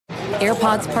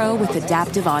AirPods Pro with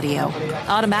adaptive audio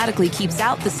automatically keeps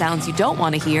out the sounds you don't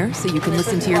want to hear so you can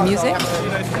listen to your music,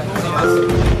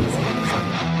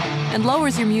 and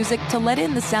lowers your music to let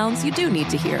in the sounds you do need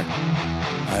to hear.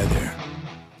 Hi there.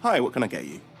 Hi, what can I get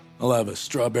you? I'll have a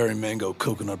strawberry mango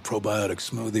coconut probiotic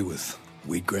smoothie with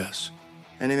wheatgrass.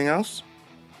 Anything else?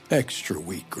 Extra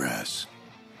wheatgrass.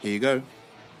 Here you go.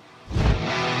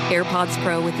 AirPods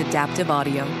Pro with adaptive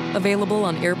audio. Available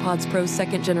on AirPods Pro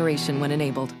 2nd generation when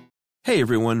enabled. Hey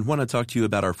everyone, want to talk to you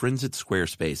about our friends at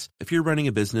Squarespace. If you're running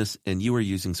a business and you are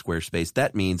using Squarespace,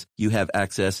 that means you have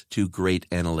access to great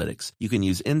analytics. You can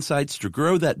use insights to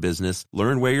grow that business,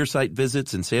 learn where your site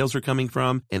visits and sales are coming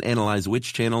from, and analyze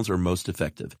which channels are most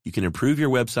effective. You can improve your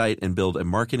website and build a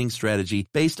marketing strategy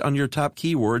based on your top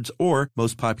keywords or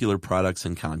most popular products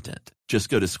and content. Just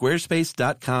go to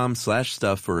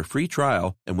squarespace.com/stuff for a free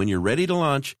trial, and when you're ready to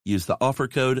launch, use the offer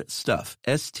code STUFF,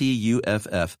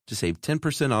 STUFF, to save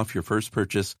 10% off your first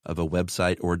purchase of a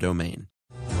website or domain.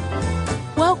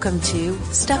 Welcome to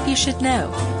Stuff You Should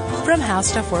Know from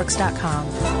HowStuffWorks.com.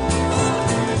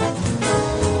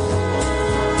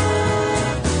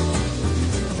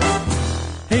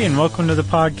 Hey, and welcome to the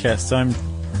podcast. I'm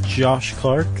Josh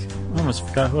Clark. I almost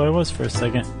forgot who I was for a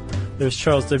second. There's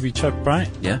Charles W. Chuck Bryant.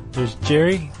 Yeah. There's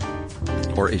Jerry.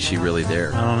 Or is she really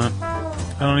there? I don't know.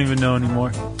 I don't even know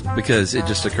anymore. Because it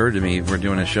just occurred to me, we're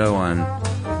doing a show on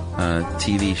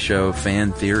TV show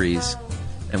fan theories,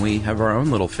 and we have our own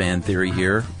little fan theory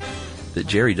here that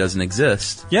Jerry doesn't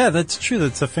exist. Yeah, that's true.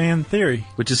 That's a fan theory.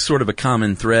 Which is sort of a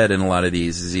common thread in a lot of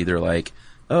these, is either like,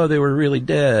 oh, they were really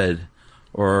dead,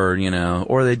 or, you know,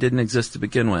 or they didn't exist to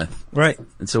begin with. Right.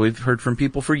 And so we've heard from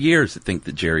people for years that think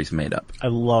that Jerry's made up. I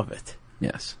love it.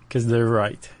 Yes. Because they're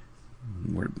right.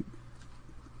 We're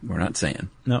not saying.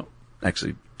 No.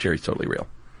 Actually, Jerry's totally real.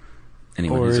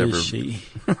 Anyone or who's is ever... she?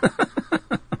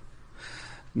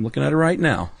 I'm looking at it right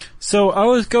now. So I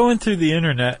was going through the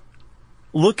internet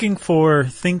looking for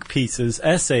think pieces,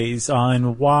 essays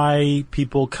on why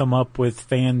people come up with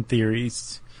fan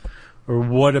theories, or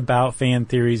what about fan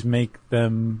theories make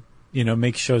them, you know,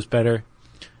 make shows better.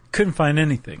 Couldn't find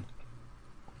anything.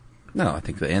 No, I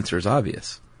think the answer is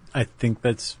obvious. I think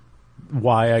that's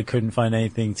why I couldn't find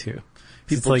anything too.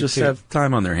 People just have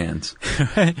time on their hands.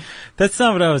 That's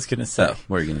not what I was going to say. Oh,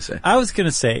 what are you going to say? I was going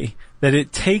to say that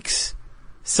it takes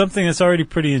something that's already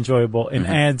pretty enjoyable and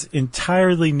adds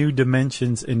entirely new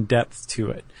dimensions and depth to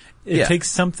it. It takes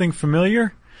something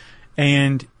familiar,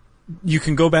 and you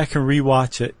can go back and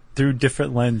rewatch it through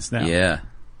different lens now. Yeah.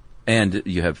 And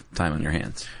you have time on your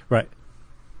hands. Right.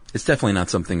 It's definitely not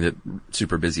something that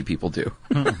super busy people do.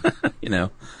 You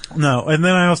know? No. And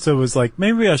then I also was like,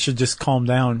 maybe I should just calm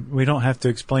down. We don't have to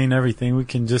explain everything. We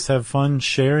can just have fun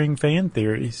sharing fan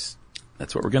theories.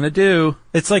 That's what we're going to do.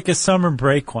 It's like a summer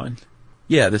break one.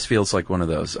 Yeah, this feels like one of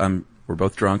those. We're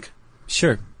both drunk.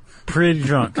 Sure. Pretty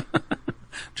drunk.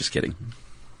 Just kidding.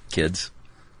 Kids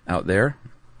out there,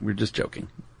 we're just joking.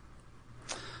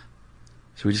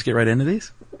 Should we just get right into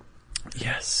these?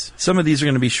 Yes. Some of these are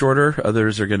going to be shorter.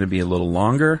 Others are going to be a little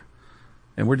longer.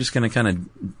 And we're just going to kind of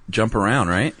jump around,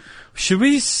 right? Should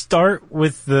we start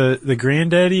with the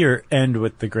granddaddy or end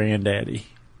with the granddaddy?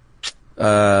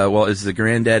 Well, is the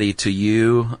granddaddy to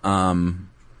you,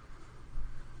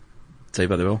 Saved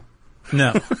by the Bell?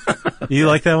 No. You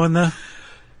like that one, though?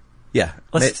 Yeah.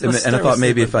 Let's and I start thought with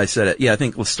maybe Saved if I said it, yeah, I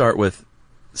think we'll start with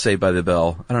Saved by the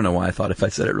Bell. I don't know why I thought if I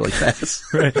said it really fast.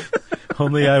 Right.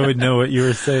 Only I would know what you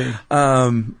were saying.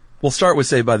 We'll start with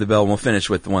Saved by the Bell and we'll finish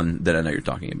with the one that I know you're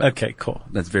talking about. Okay, cool.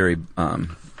 That's very,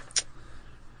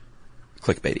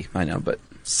 clickbaity, I know, but.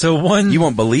 So you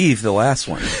won't believe the last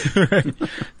one. Right.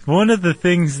 One of the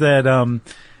things that,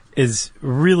 is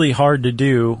really hard to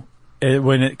do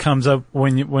when it comes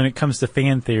to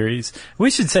fan theories.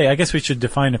 We should say, I guess we should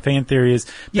define a fan theory as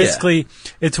basically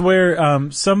it's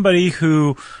where somebody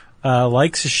who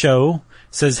likes a show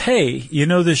says, hey, you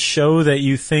know this show that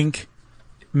you think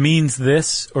means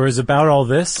this or is about all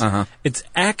this? It's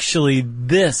actually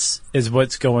this is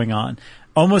what's going on.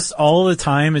 Almost all the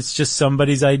time it's just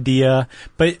somebody's idea,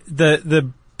 but the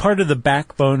part of the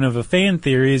backbone of a fan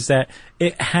theory is that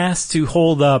it has to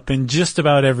hold up in just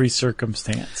about every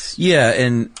circumstance. Yeah,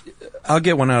 and I'll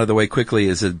get one out of the way quickly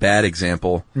as a bad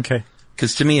example. Okay.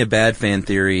 Because to me, a bad fan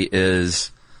theory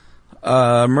is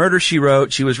Murder, She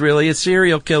Wrote. She was really a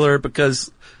serial killer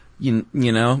because, you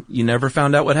know, you never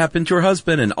found out what happened to her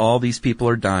husband, and all these people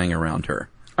are dying around her.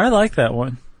 I like that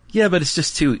one. Yeah, but it's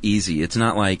just too easy. It's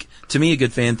not like, to me, a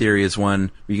good fan theory is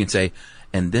one where you can say,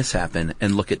 and this happened,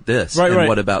 and look at this, Right, and right.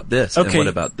 what about this, and Okay. what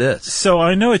about this? So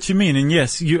I know what you mean, and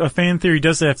yes, a fan theory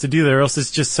does have to do that, or else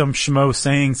it's just some schmo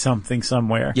saying something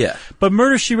somewhere. Yeah. But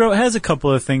Murder, She Wrote has a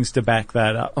couple of things to back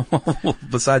that up.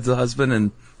 Besides the husband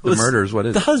and the murders, what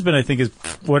is the it? husband? I think is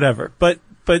whatever. But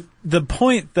the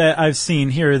point that I've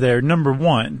seen here or there, number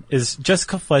one, is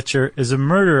Jessica Fletcher is a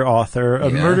murder author, a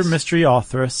Yes. murder mystery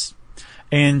authoress,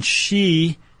 and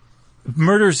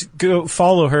murders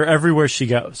follow her everywhere she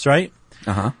goes. Right?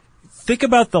 Uh-huh. Think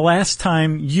about the last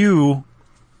time you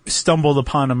stumbled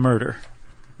upon a murder.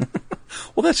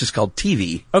 Well, that's just called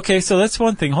TV. Okay, so that's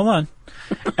one thing. Hold on.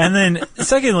 And then,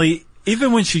 secondly,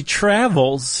 even when she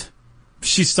travels,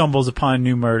 she stumbles upon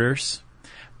new murders.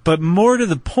 But more to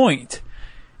the point,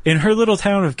 in her little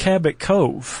town of Cabot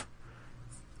Cove,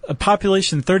 a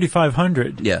population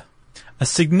 3,500, Yeah. a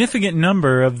significant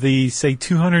number of the, say,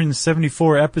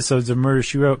 274 episodes of Murder,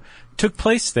 She Wrote took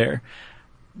place there.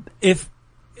 If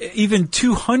even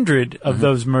 200 of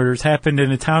those murders happened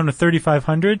in a town of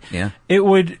 3,500, Yeah. it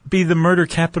would be the murder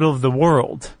capital of the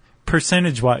world,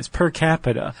 percentage-wise, per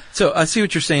capita. So I see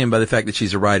what you're saying by the fact that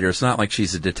she's a writer. It's not like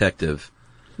she's a detective.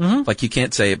 Mm-hmm. Like you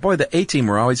can't say, boy, the A-team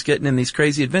were always getting in these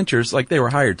crazy adventures like they were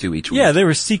hired to each week. Yeah, they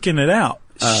were seeking it out.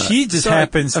 She just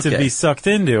happens to okay. be sucked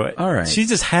into it. All right. She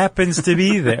just happens to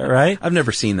be there, right? I've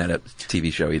never seen that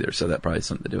TV show either, so that probably has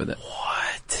something to do with it.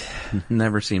 What?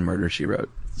 Never seen Murder, She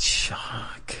Wrote.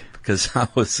 Shock. Because I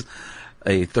was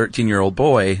a 13-year-old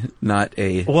boy, not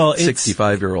a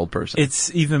 65-year-old person.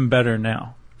 It's even better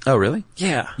now. Oh, really?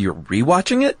 Yeah. You're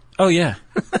rewatching it? Oh, yeah.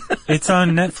 It's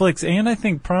on Netflix and I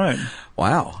think Prime.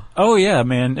 Wow. Oh, yeah,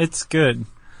 man. It's good.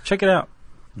 Check it out.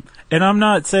 And I'm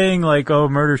not saying like, oh,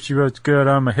 Murder, She Wrote's good.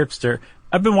 I'm a hipster.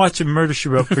 I've been watching Murder, She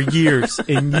Wrote for years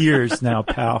and years now,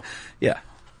 pal. Yeah.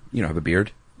 You don't have a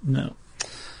beard? No.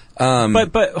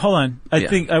 But hold on. I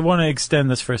think I want to extend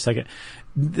this for a second.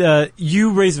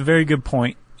 You raised a very good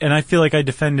point, and I feel like I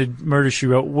defended Murder, She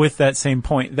Wrote with that same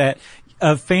point, that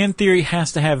a fan theory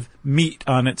has to have meat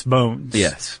on its bones.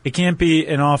 Yes. It can't be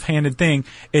an offhanded thing.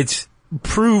 It's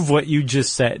prove what you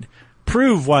just said.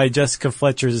 Prove why Jessica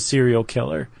Fletcher is a serial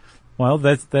killer. Well,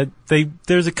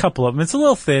 there's a couple of them. It's a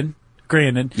little thin,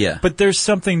 granted. Yeah. But there's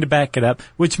something to back it up,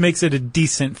 which makes it a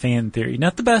decent fan theory.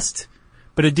 Not the best,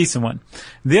 but a decent one.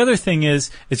 The other thing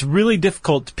is, it's really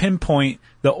difficult to pinpoint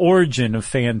the origin of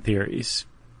fan theories.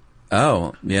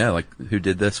 Oh, yeah, like who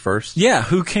did this first? Yeah,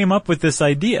 who came up with this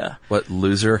idea? What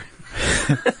loser?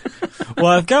 Well,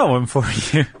 I've got one for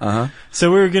you. Uh-huh.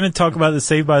 So we were going to talk about the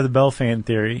Saved by the Bell fan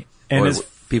theory. And Boy,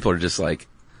 people are just like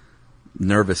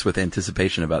nervous with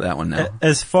anticipation about that one now.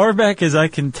 as far back as I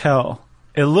can tell,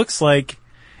 it looks like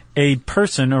a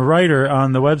person, a writer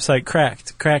on the website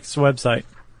Crack's website,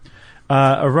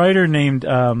 a writer named,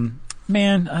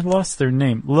 man, I lost their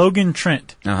name, Logan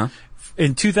Trent. Uh-huh.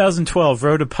 In 2012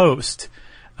 wrote a post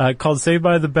called Saved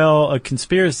by the Bell, a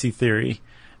conspiracy theory.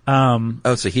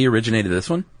 Oh, so he originated this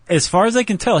one? As far as I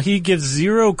can tell, he gives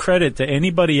zero credit to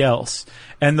anybody else.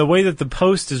 And the way that the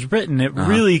post is written, it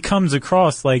really comes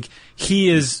across like he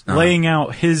is laying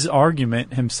out his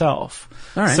argument himself.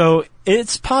 All right. So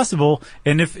it's possible.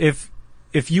 And if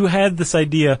you had this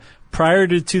idea prior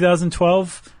to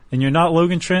 2012 and you're not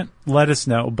Logan Trent, let us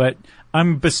know. But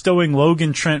I'm bestowing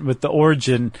Logan Trent with the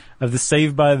origin of the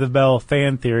Saved by the Bell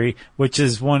fan theory, which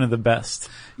is one of the best.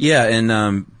 Yeah,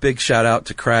 and big shout out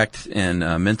to Cracked and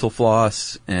Mental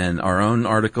Floss and our own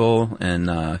article and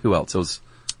who else? It was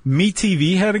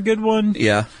MeTV had a good one.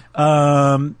 Yeah.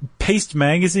 Paste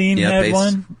Magazine had Paste.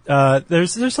 one.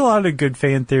 There's a lot of good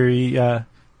fan theory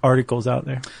articles out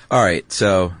there. All right,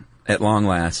 so at long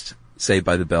last, Saved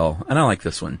by the Bell, and I like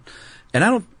this one. And I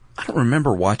don't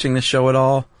remember watching this show at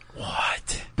all.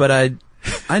 What? But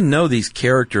I know these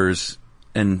characters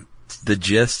and the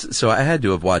gist, so I had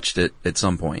to have watched it at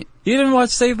some point. You didn't watch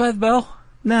Saved by the Bell?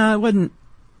 No, it wasn't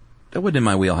in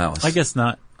my wheelhouse. I guess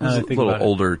not. I was a little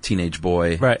older teenage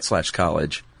boy /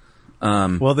 college.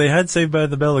 Well, they had Saved by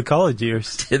the Bell at college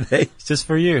years. Did they? It's just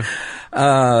for you.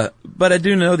 But I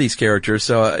do know these characters,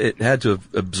 so it had to have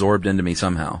absorbed into me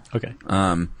somehow. Okay.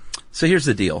 So here's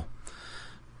the deal.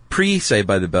 Pre-Saved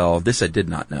by the Bell, this I did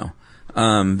not know.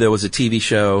 There was a TV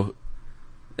show.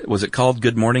 Was it called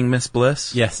Good Morning, Miss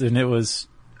Bliss? Yes, and it was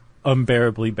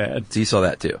unbearably bad. So you saw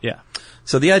that too? Yeah.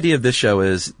 So the idea of this show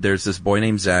is there's this boy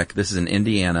named Zach. This is in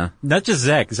Indiana. Not just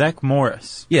Zach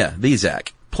Morris. Yeah, the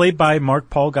Zach. Played by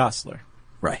Mark Paul Gosselaar.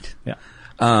 Right. Yeah.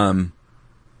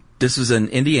 This was in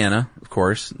Indiana, of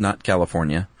course, not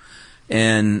California.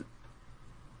 And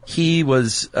He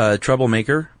was a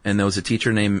troublemaker, and there was a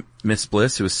teacher named Miss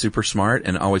Bliss who was super smart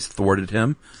and always thwarted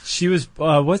him. She was,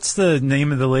 what's the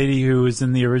name of the lady who was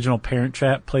in the original Parent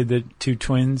Trap, played the two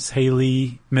twins,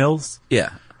 Haley Mills?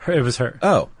 Yeah. It was her.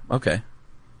 Oh, okay.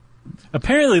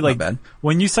 Apparently, like, bad.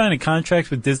 when you sign a contract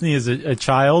with Disney as a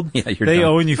child, Yeah, you're they done.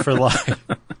 own you for life.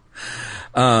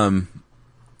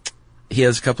 He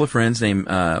has a couple of friends named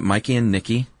Mikey and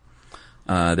Nikki.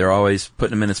 They're always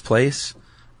putting him in his place.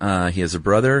 He has a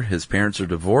brother. His parents are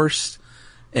divorced.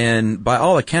 And by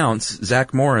all accounts,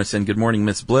 Zach Morris in Good Morning,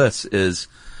 Miss Bliss is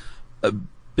a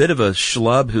bit of a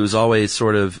schlub who's always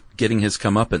sort of getting his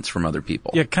comeuppance from other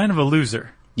people. Yeah, kind of a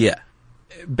loser. Yeah.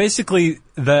 Basically,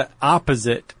 the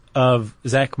opposite of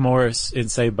Zach Morris in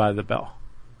Saved by the Bell.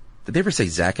 Did they ever say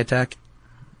Zack Attack?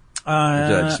 Or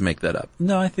did I just make that up?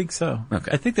 No, I think so.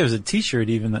 Okay. I think there was a T-shirt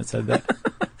even that said that.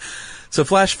 So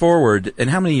flash forward, and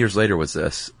how many years later was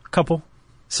this? Couple.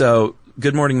 So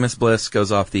Good Morning, Miss Bliss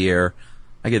goes off the air.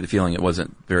 I get the feeling it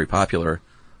wasn't very popular,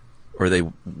 or they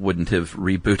wouldn't have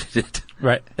rebooted it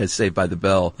Right. as Saved by the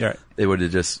Bell. Right. They would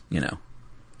have just,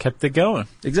 Kept it going.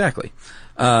 Exactly.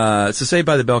 So Saved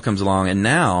by the Bell comes along, and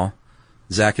now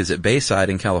Zach is at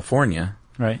Bayside in California.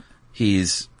 Right.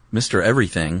 He's Mr.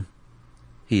 Everything.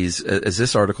 He's, as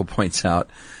this article points out,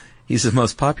 he's the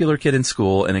most popular kid in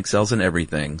school and excels in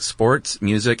everything. Sports,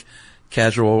 music,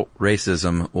 casual,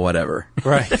 racism, whatever.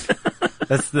 Right.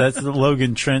 That's the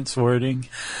Logan Trent's wording.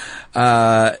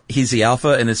 He's the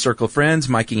alpha in his circle of friends.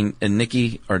 Mikey and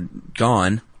Nikki are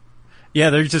gone. Yeah,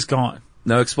 they're just gone.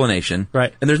 No explanation.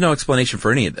 Right. And there's no explanation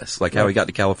for any of this, like how he got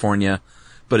to California.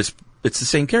 But it's the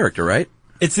same character, right?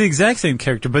 It's the exact same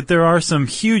character, but there are some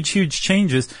huge, huge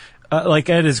changes. Like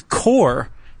at his core,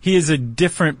 he is a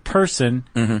different person.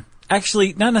 Mm-hmm.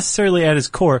 Actually, not necessarily at his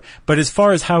core, but as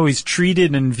far as how he's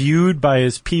treated and viewed by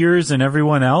his peers and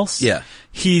everyone else. Yeah.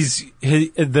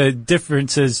 The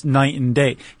difference is night and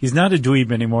day. He's not a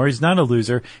dweeb anymore. He's not a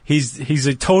loser. He's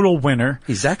a total winner.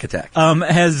 He's Zack Attack.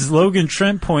 As Logan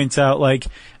Trent points out, like,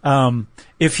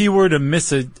 if he were to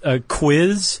miss a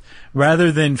quiz,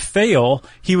 rather than fail,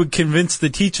 he would convince the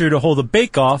teacher to hold a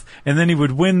bake-off, and then he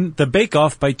would win the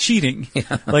bake-off by cheating.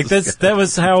 Yeah, that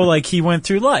was how, like, he went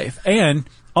through life. And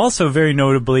also, very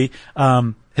notably,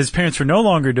 his parents were no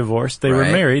longer divorced. They were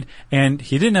married, and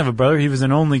he didn't have a brother. He was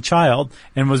an only child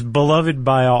and was beloved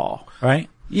by all, right?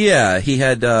 Yeah, he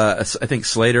had, I think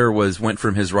Slater went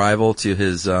from his rival to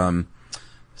his,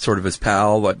 sort of his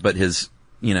pal, but his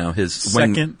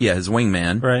second. his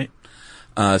wingman.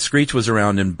 Right. Screech was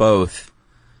around in both,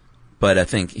 but I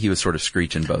think he was sort of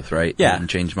Screech in both, right? Yeah. He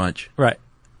didn't change much. Right.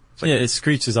 Like, yeah,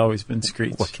 Screech has always been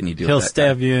Screech. What can you do He'll with that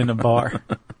stab guy? you in a bar.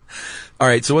 All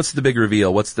right, so what's the big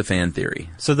reveal? What's the fan theory?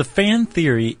 So the fan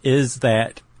theory is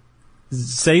that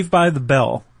Saved by the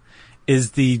Bell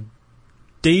is the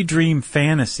daydream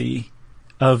fantasy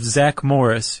of Zach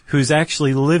Morris, who's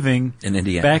actually living In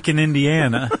Indiana. back in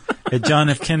Indiana at John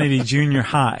F. Kennedy Junior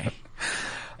High.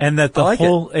 And that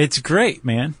it's great,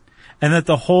 man. And that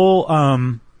the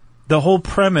whole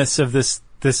premise of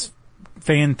this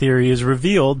fan theory is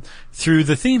revealed through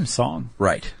the theme song.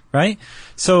 Right. Right?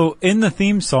 So in the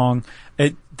theme song,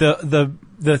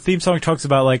 the theme song talks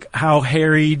about like how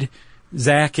harried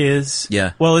Zach is.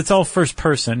 Yeah. Well, it's all first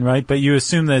person, right? But you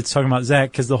assume that it's talking about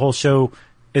Zach because the whole show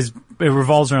it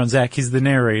revolves around Zach. He's the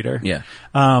narrator. Yeah.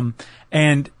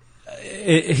 And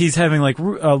he's having like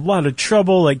a lot of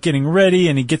trouble like getting ready,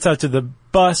 and he gets out to the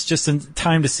bus just in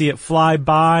time to see it fly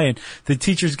by, and the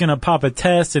teacher's gonna pop a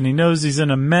test, and he knows he's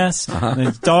in a mess, and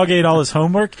his dog ate all his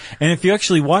homework. And if you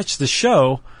actually watch the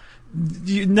show,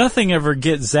 nothing ever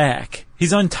gets Zach.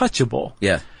 He's untouchable.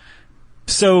 Yeah.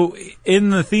 So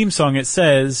in the theme song it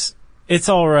says, "It's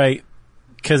all right,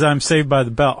 'cause I'm saved by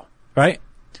the bell," right?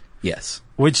 Yes.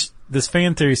 Which this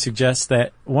fan theory suggests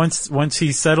that once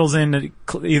he settles in,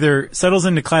 either settles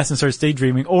into class and starts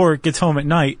daydreaming, or gets home at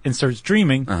night and starts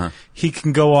dreaming, he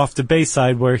can go off to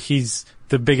Bayside where he's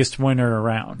the biggest winner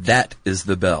around. That is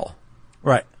the bell.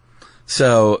 Right.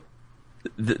 So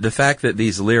the fact that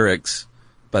these lyrics,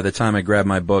 by the time I grab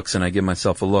my books and I give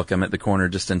myself a look, I'm at the corner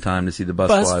just in time to see the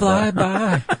bus fly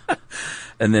by.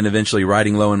 And then eventually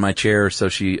riding low in my chair so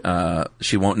she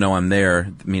won't know I'm there,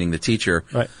 meaning the teacher.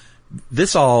 Right.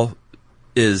 This all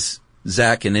is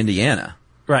Zach in Indiana.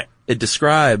 Right. It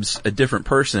describes a different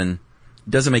person.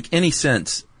 It doesn't make any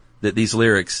sense that these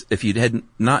lyrics, if you had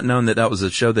not known that was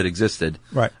a show that existed,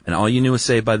 right, and all you knew was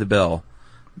Saved by the Bell,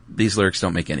 these lyrics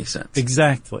don't make any sense.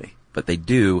 Exactly. But they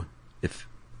do if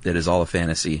it is all a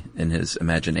fantasy in his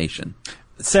imagination.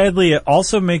 Sadly, it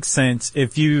also makes sense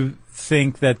if you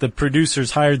think that the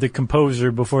producers hired the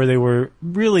composer before they were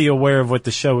really aware of what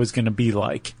the show was going to be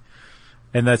like.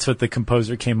 And that's what the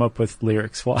composer came up with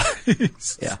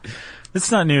lyrics-wise. Yeah.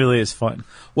 It's not nearly as fun.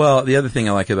 Well, the other thing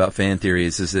I like about fan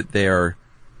theories is that they are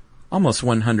almost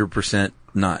 100%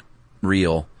 not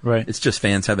real. Right. It's just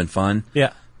fans having fun.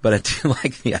 Yeah. But I do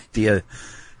like the idea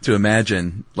to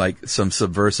imagine like some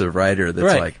subversive writer that's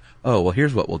Right. like, oh, well,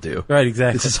 here's what we'll do. Right,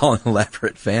 exactly. This is all an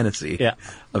elaborate fantasy Yeah.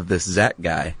 of this Zach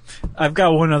guy. I've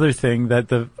got one other thing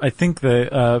that I think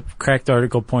the Cracked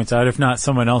article points out. If not,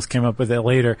 someone else came up with it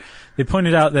later. They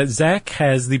pointed out that Zach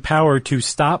has the power to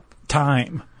stop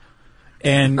time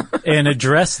and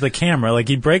address the camera. Like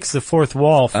he breaks the fourth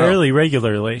wall fairly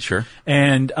regularly. Sure.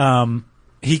 And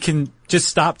he can just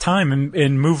stop time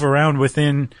and move around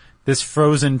within this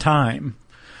frozen time,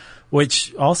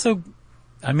 which also,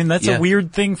 I mean, that's Yeah. a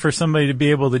weird thing for somebody to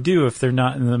be able to do if they're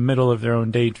not in the middle of their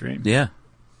own daydream. Yeah.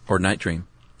 Or Night Dream.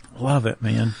 Love it,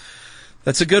 man.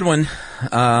 That's a good one.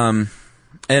 And,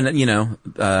 you know,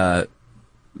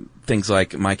 things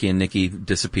like Mikey and Nikki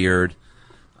disappeared.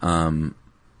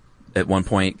 At one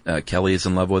point, Kelly is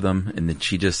in love with him, and then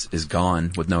she just is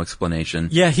gone with no explanation.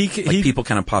 Yeah, people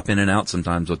kind of pop in and out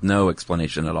sometimes with no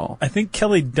explanation at all. I think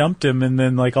Kelly dumped him, and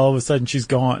then like all of a sudden she's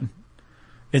gone,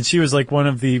 and she was like one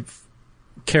of the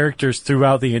characters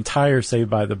throughout the entire Saved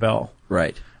by the Bell.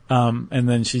 Right. And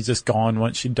then she's just gone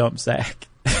once she dumped Zach.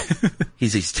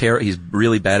 He's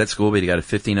really bad at school, but he got a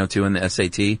 1502 in the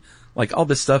SAT. Like all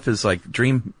this stuff is like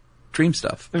dream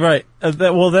stuff. Right.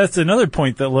 That's another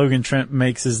point that Logan Trent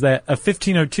makes is that a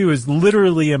 1502 is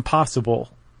literally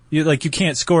impossible. You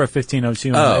can't score a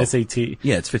 1502 on the SAT.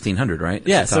 Yeah, it's 1500, right?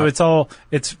 Yeah, so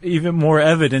it's even more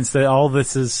evidence that all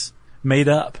this is made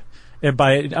up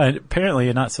by apparently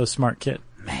a not so smart kid.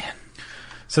 Man.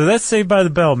 So that's Saved by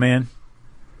the Bell, man.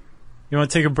 You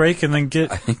want to take a break and then get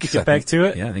back to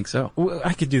it? Yeah, I think so.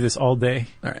 I could do this all day.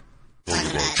 All right.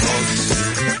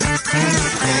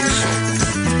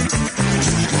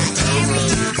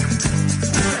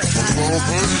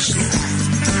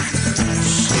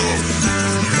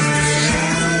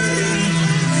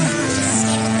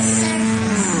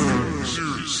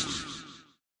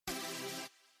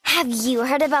 Have you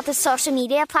heard about the social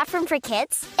media platform for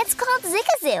kids? It's called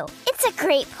Zigazoo. It's a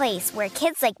great place where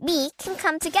kids like me can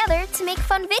come together to make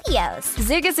fun videos.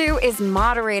 Zigazoo is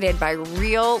moderated by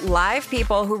real, live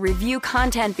people who review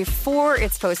content before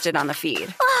it's posted on the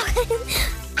feed. Oh,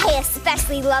 I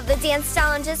especially love the dance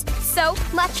challenges. So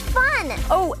much fun.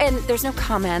 Oh, and there's no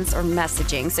comments or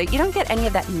messaging, so you don't get any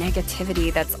of that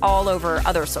negativity that's all over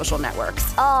other social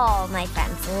networks. All my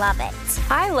friends love it.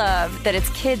 I love that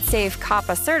it's KidSafe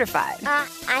COPPA certified.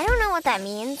 I don't know what that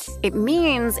means. It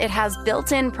means it has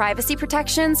built-in privacy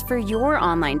protections for your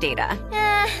online data.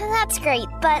 That's great,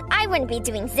 but I wouldn't be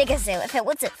doing Zigazoo if it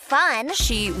wasn't fun.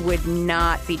 She would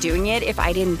not be doing it if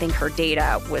I didn't think her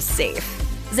data was safe.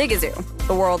 Zigazoo,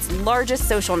 the world's largest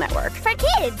social network. For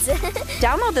kids.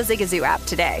 Download the Zigazoo app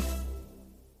today.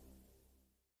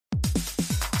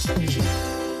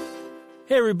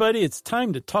 Hey everybody, it's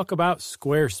time to talk about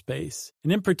Squarespace,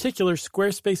 and in particular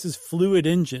Squarespace's Fluid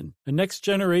Engine, a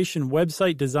next-generation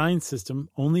website design system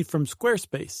only from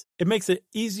Squarespace. It makes it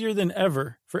easier than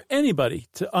ever for anybody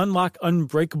to unlock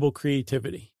unbreakable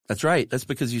creativity. That's right. That's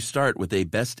because you start with a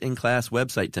best-in-class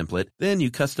website template, then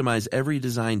you customize every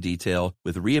design detail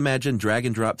with reimagined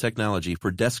drag-and-drop technology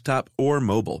for desktop or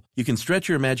mobile. You can stretch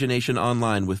your imagination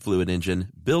online with Fluid Engine,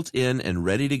 built in and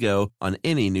ready to go on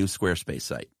any new Squarespace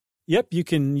site. Yep, you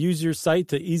can use your site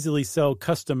to easily sell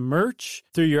custom merch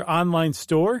through your online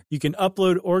store. You can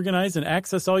upload, organize, and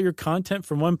access all your content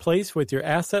from one place with your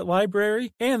asset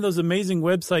library. And those amazing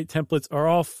website templates are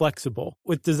all flexible,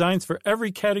 with designs for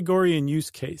every category and use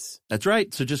case. That's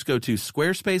right. So just go to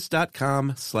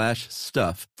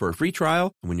squarespace.com/stuff for a free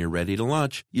trial. And when you're ready to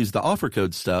launch, use the offer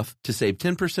code STUFF to save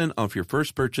 10% off your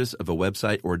first purchase of a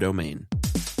website or domain.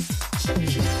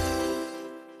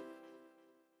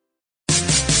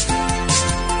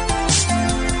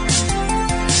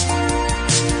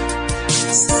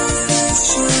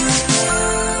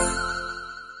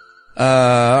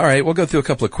 All right, we'll go through a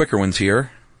couple of quicker ones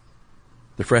here.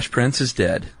 The Fresh Prince is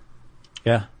dead.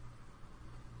 Yeah.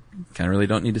 Kind of really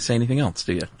don't need to say anything else,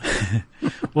 do you?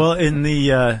 Well, in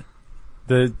the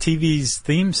TV's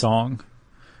theme song,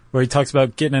 where he talks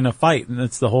about getting in a fight, and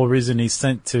that's the whole reason he's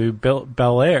sent to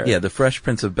Bel Air. Yeah, The Fresh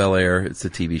Prince of Bel Air. It's a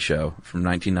TV show from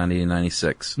 1990 to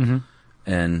 96. Mm-hmm.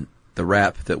 And the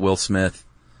rap that Will Smith,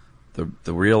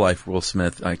 the real life Will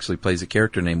Smith, actually plays a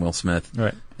character named Will Smith.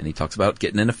 Right. And he talks about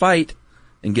getting in a fight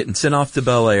and getting sent off to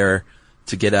Bel Air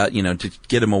to get out, to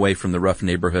get him away from the rough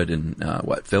neighborhood in,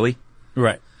 Philly?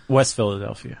 Right. West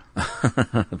Philadelphia.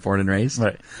 Born and raised?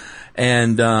 Right.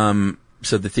 And,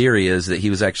 so the theory is that he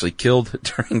was actually killed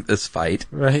during this fight.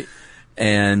 Right.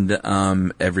 And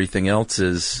everything else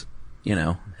is,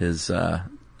 his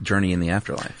journey in the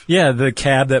afterlife. Yeah, the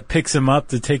cab that picks him up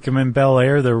to take him in Bel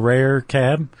Air, the rare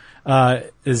cab,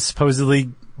 is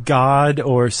supposedly God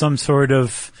or some sort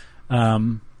of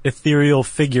ethereal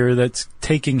figure that's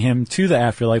taking him to the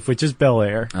afterlife, which is Bel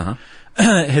Air. Uh-huh.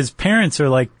 His parents are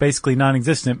like basically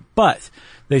non-existent, but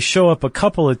they show up a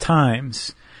couple of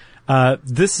times.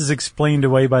 This is explained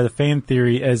away by the fan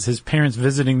theory as his parents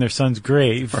visiting their son's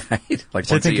grave. Right. Like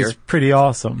which once I think a year. is pretty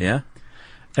awesome. Yeah.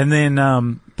 And then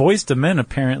Boyz II Men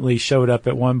apparently showed up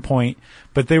at one point,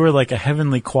 but they were like a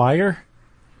heavenly choir.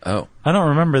 Oh. I don't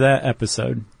remember that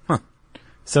episode. Huh.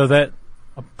 So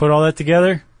put all that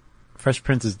together, Fresh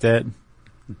Prince is dead.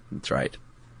 That's right.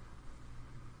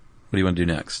 What do you want to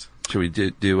do next? Should we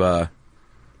do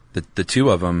the two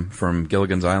of them from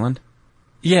Gilligan's Island?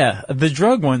 Yeah, the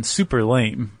drug one's super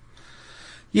lame.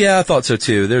 Yeah, I thought so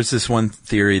too. There's this one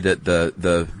theory that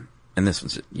and this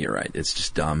one's, you're right, it's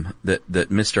just dumb, that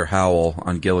Mr. Howell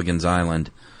on Gilligan's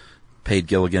Island paid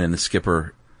Gilligan and the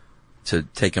skipper to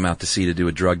take him out to sea to do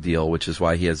a drug deal, which is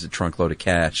why he has a trunk load of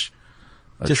cash,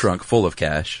 trunk full of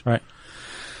cash. Right.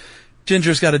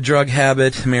 Ginger's got a drug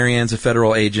habit. Marianne's a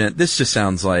federal agent. This just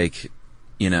sounds like,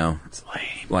 It's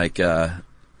lame. like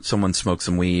someone smoked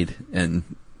some weed and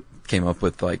came up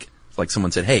with like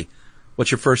someone said, "Hey,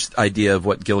 what's your first idea of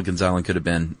what Gilligan's Island could have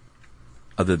been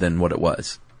other than what it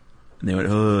was?" And they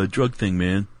went, drug thing,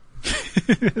 man.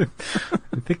 I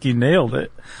think you nailed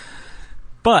it.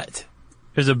 But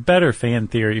there's a better fan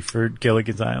theory for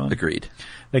Gilligan's Island. Agreed.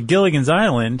 That Gilligan's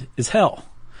Island is hell.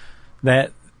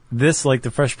 That this, like the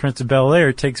Fresh Prince of Bel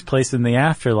Air, takes place in the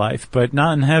afterlife, but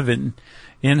not in heaven,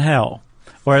 in hell.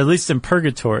 Or at least in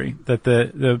purgatory. That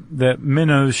the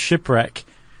Minnow's shipwreck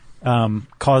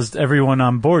caused everyone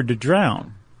on board to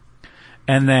drown.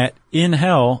 And that in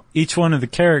hell, each one of the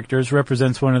characters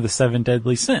represents one of the 7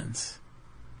 deadly sins.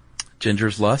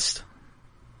 Ginger's lust.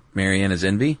 Marianne is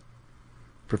envy.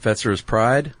 Professor is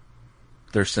pride.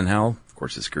 Thurston Howell, of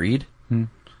course, is greed.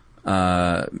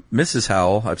 Mrs.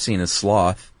 Howell, I've seen as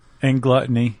sloth. And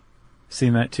gluttony.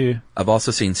 Seen that too. I've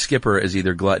also seen Skipper as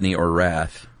either gluttony or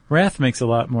wrath. Wrath makes a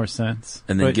lot more sense.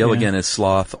 And then But, Gilligan yeah. is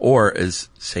sloth or is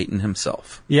Satan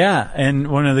himself. Yeah, and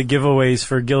one of the giveaways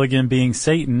for Gilligan being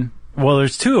Satan, well,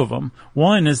 there's 2 of them.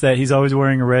 One is that he's always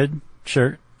wearing a red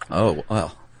shirt. Oh,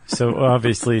 well. So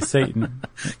obviously Satan.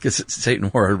 Because Satan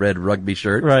wore a red rugby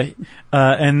shirt. Right.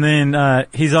 And then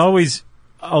he's always,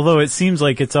 although it seems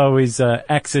like it's always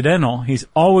accidental, he's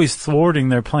always thwarting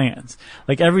their plans.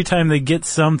 Like every time they get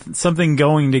something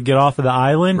going to get off of the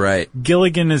island, Right.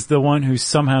 Gilligan is the one who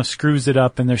somehow screws it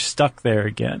up and they're stuck there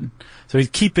again. So he's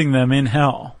keeping them in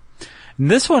hell.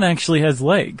 And this one actually has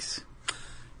legs.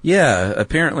 Yeah,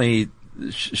 apparently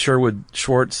Sherwood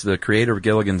Schwartz, the creator of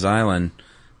Gilligan's Island,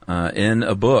 in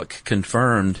a book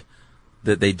confirmed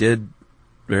that they did,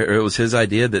 it was his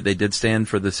idea that they did stand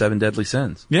for the 7 deadly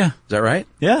sins. Yeah. Is that right?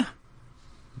 Yeah.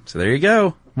 So there you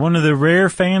go. One of the rare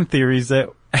fan theories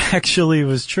that actually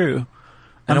was true.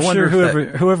 And I'm I wonder sure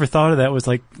if whoever thought of that was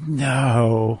like,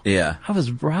 no. Yeah. I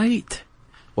was right.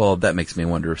 Well, that makes me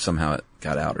wonder if somehow it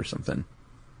got out or something.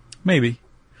 Maybe.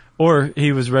 Or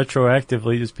he was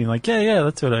retroactively just being like, yeah,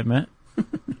 that's what I meant.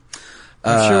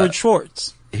 Sherwood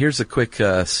Schwartz. Here's a quick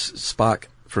Spock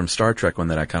from Star Trek one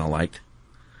that I kind of liked.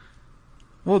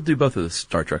 We'll do both of the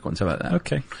Star Trek ones. How about that?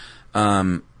 Okay.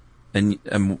 And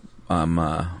I'm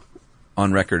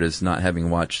on record as not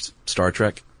having watched Star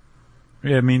Trek.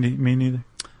 Yeah, me neither.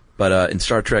 But in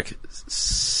Star Trek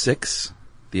 6,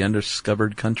 The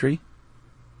Undiscovered Country.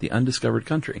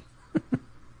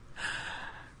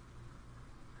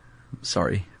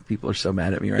 Sorry, people are so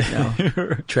mad at me right now.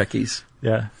 Trekkies.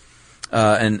 Yeah.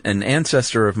 An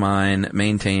ancestor of mine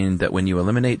maintained that when you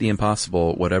eliminate the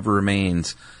impossible, whatever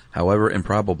remains, however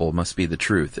improbable, must be the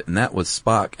truth. And that was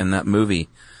Spock in that movie.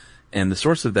 And the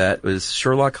source of that was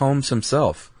Sherlock Holmes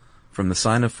himself from The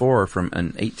Sign of Four from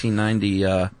an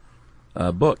 1890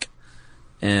 book.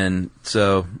 And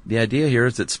so the idea here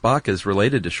is that Spock is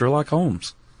related to Sherlock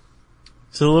Holmes.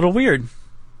 It's a little weird,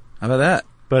 How about that?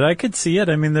 but I could see it.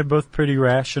 I mean, they're both pretty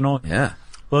rational. Yeah.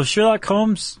 Well, Sherlock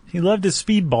Holmes, he loved his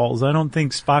speedballs. I don't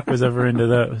think Spock was ever into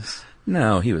those.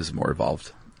 No, he was more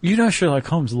evolved. You know Sherlock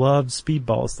Holmes loved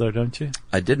speedballs, though, don't you?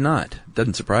 I did not.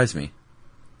 Doesn't surprise me.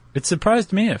 It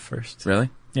surprised me at first. Really?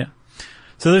 Yeah.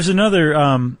 So there's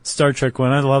another Star Trek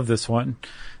one. I love this one.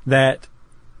 That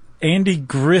Andy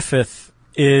Griffith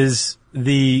is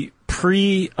the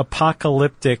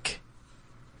pre-apocalyptic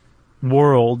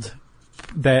world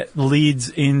that leads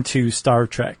into Star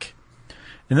Trek.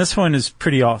 And this one is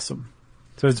pretty awesome.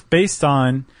 So it's based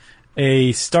on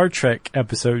a Star Trek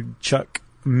episode, Chuck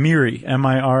Miri,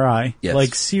 M-I-R-I, Yes.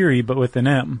 like Siri, but with an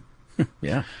M.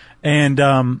 Yeah.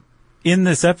 And in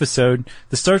this episode,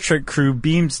 the Star Trek crew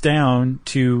beams down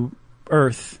to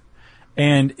Earth,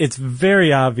 and it's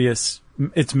very obvious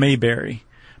it's Mayberry.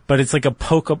 But it's like a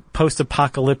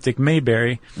post-apocalyptic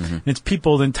Mayberry. Mm-hmm. And it's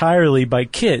peopled entirely by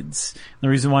kids. And the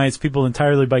reason why it's peopled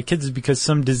entirely by kids is because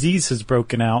some disease has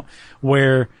broken out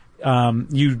where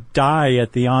you die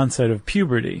at the onset of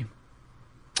puberty.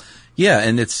 Yeah,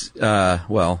 and it's,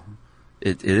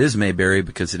 it is Mayberry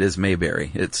because it is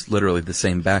Mayberry. It's literally the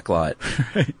same backlot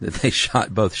that they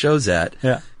shot both shows at.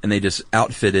 Yeah. And they just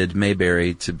outfitted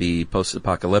Mayberry to be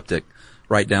post-apocalyptic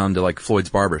right down to like Floyd's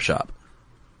Barbershop.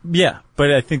 Yeah,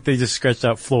 but I think they just scratched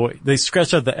out Floyd. They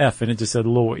scratched out the F and it just said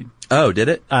Lloyd. Oh, did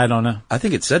it? I don't know. I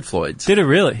think it said Floyd's. Did it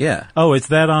really? Yeah. Oh, it's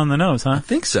that on the nose, huh? I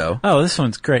think so. Oh, this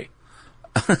one's great.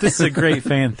 This is a great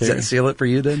fan Does theory. that seal it for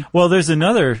you then? Well, there's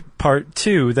another part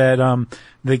too that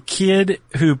the kid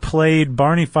who played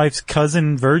Barney Fife's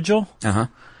cousin Virgil,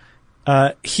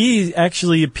 he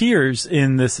actually appears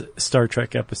in this Star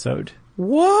Trek episode.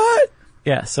 What?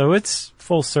 Yeah, so it's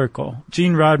full circle.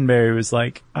 Gene Roddenberry was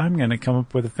like, I'm going to come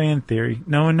up with a fan theory.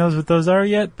 No one knows what those are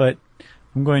yet, but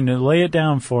I'm going to lay it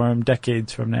down for him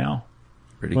decades from now.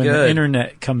 Pretty when good. the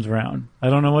internet comes around. I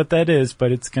don't know what that is,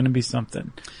 but it's going to be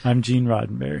something. I'm Gene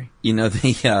Roddenberry. You know,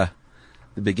 the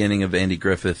beginning of Andy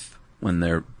Griffith when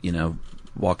they're,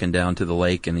 walking down to the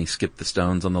lake and he skipped the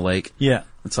stones on the lake. Yeah.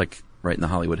 It's like right in the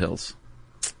Hollywood Hills.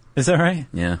 Is that right?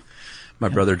 Yeah. My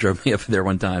brother drove me up there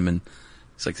one time and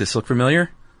he's like, "This look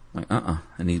familiar?" I'm like,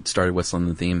 And he started whistling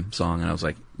the theme song and I was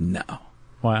like, "No."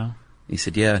 Wow. He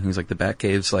said, "Yeah." And he was like, "The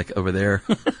Batcave's like over there."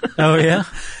 Oh, yeah?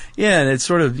 Yeah, and it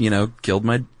sort of, killed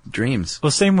my dreams.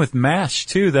 Well, same with MASH,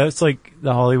 too. That's like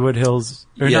the Hollywood Hills.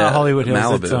 Or Yeah, not Hollywood Hills.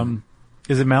 Malibu. It's,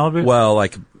 is it Malibu? Well,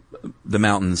 like the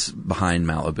mountains behind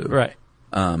Malibu. Right.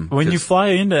 When you fly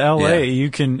into LA,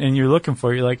 you can, and you're looking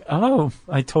for it, you're like, oh,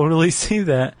 I totally see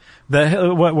that.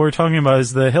 What we're talking about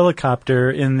is the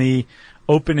helicopter in the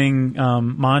opening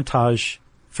montage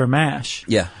for MASH.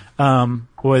 Yeah.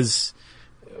 Was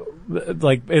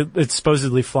like it's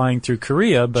supposedly flying through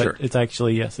Korea, but Sure. it's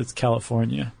actually it's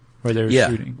California where they were Yeah.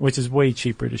 shooting, which is way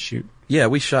cheaper to shoot. Yeah,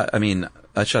 I shot a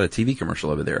TV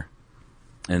commercial over there.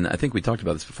 And I think we talked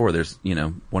about this before. There's,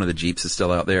 one of the Jeeps is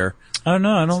still out there. Oh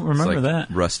no, I don't It's remember like that.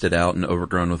 rusted out and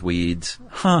overgrown with weeds.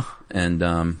 Huh. And,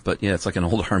 but yeah, it's like an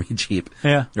old army Jeep.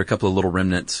 Yeah. There are a couple of little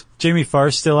remnants. Jamie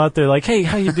Farr's still out there like, hey,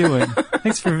 how you doing?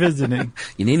 Thanks for visiting.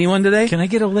 You need anyone today? Can I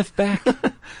get a lift back? You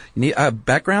need a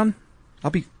background?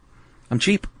 I'm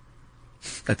cheap.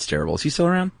 That's terrible. Is he still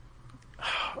around?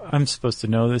 I'm supposed to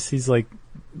know this. He's like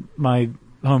my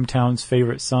hometown's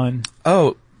favorite son.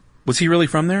 Oh, was he really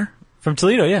from there? From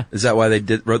Toledo, yeah. Is that why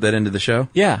they wrote that into the show?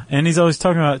 Yeah, and he's always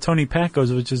talking about Tony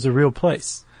Packo's, which is a real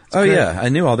place. It's great. Yeah, I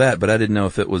knew all that, but I didn't know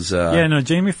if it was... Yeah, no,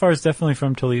 Jamie Farr's definitely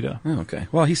from Toledo. Oh, okay.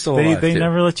 Well, he's still alive, They too.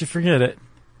 never let you forget it.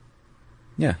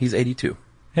 Yeah, he's 82.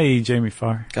 Hey, Jamie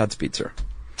Farr. Godspeed, sir.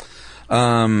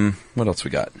 What else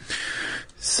we got?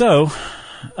 So,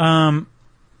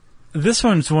 this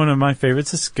one's one of my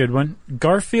favorites. It's a good one.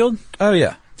 Garfield Oh,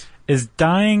 yeah. is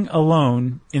dying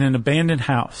alone in an abandoned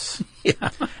house. Yeah.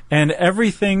 And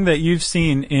everything that you've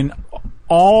seen in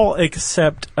all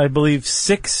except, I believe,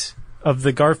 6 of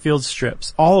the Garfield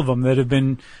strips, all of them that have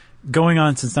been going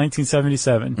on since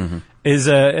 1977, is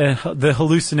the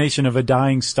hallucination of a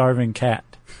dying, starving cat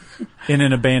in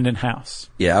an abandoned house.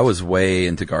 Yeah, I was way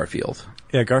into Garfield.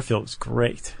 Yeah, Garfield was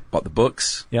great. Bought the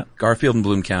books. Yeah. Garfield and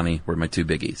Bloom County were my two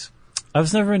biggies. I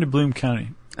was never into Bloom County.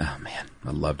 Oh, man.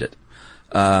 I loved it.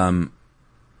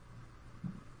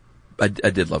 I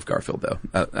did love Garfield, though.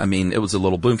 It was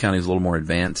Bloom County was a little more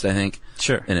advanced, I think.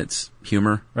 Sure. In its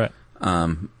humor. Right.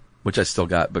 Which I still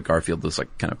got, but Garfield was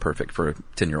like kind of perfect for a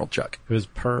 10-year-old Chuck. It was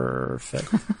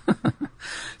perfect.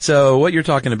 So what you're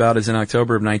talking about is in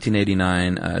October of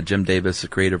 1989, Jim Davis, the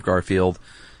creator of Garfield,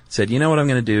 said, you know what I'm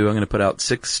going to do? I'm going to put out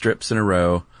 6 strips in a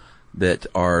row that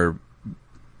are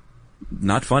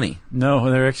not funny. No,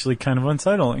 they're actually kind of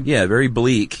unsettling. Yeah, very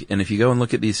bleak. And if you go and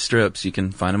look at these strips, you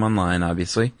can find them online,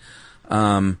 obviously.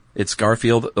 It's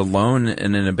Garfield alone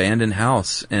in an abandoned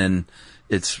house, and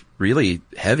it's really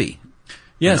heavy.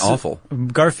 Yeah, and so awful.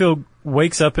 Garfield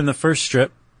wakes up in the first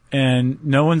strip, and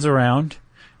no one's around,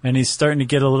 and he's starting to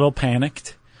get a little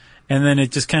panicked. And then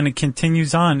it just kind of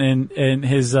continues on, and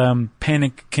his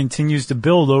panic continues to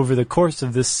build over the course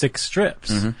of this 6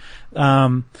 strips.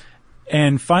 Mm-hmm.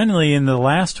 And finally, in the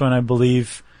last one, I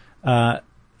believe,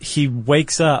 he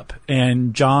wakes up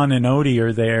and John and Odie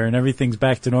are there and everything's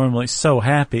back to normal. He's so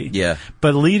happy. Yeah.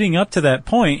 But leading up to that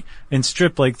point in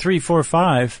strip like 3, 4,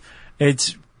 5,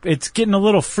 it's getting a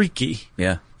little freaky.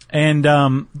 Yeah. And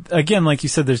again, like you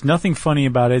said, there's nothing funny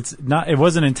about it. It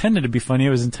wasn't intended to be funny. It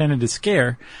was intended to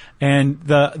scare. And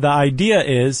the idea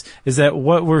is that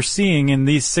what we're seeing in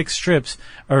these 6 strips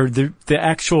are the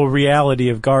actual reality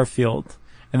of Garfield,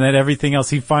 and that everything else,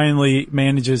 he finally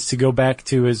manages to go back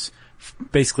to his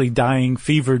basically dying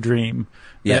fever dream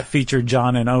that featured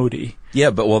John and Odie. Yeah,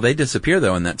 but they disappear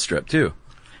though in that strip too.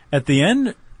 At the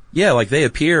end? Yeah, like they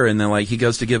appear and then like he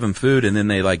goes to give him food and then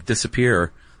they like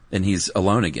disappear. And he's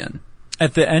alone again.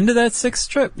 At the end of that 6th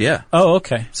strip? Yeah. Oh,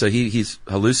 okay. So he's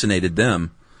hallucinated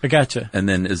them. I gotcha. And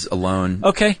then is alone.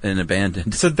 Okay. And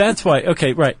abandoned. So that's why,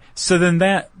 okay, right. So then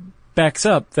that backs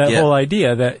up that whole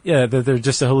idea that they're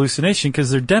just a hallucination because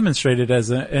they're demonstrated as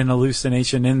an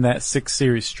hallucination in that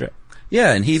 6-series strip.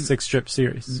 Yeah, and 6-strip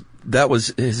series. That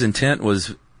was, his intent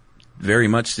was very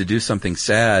much to do something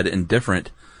sad and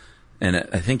different. And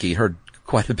I think he heard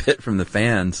quite a bit from the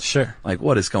fans. Sure. Like,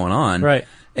 what is going on? Right.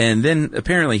 And then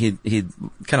apparently he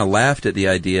kind of laughed at the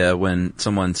idea when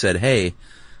someone said, hey,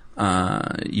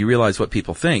 you realize what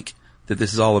people think, that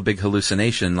this is all a big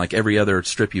hallucination, like every other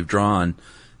strip you've drawn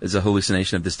is a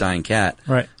hallucination of this dying cat.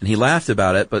 Right. And he laughed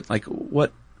about it, but like,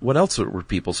 what else were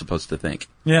people supposed to think?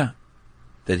 Yeah.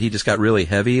 That he just got really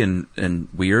heavy and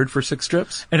weird for 6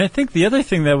 strips? And I think the other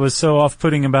thing that was so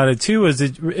off-putting about it too is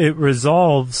it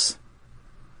resolves,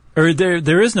 or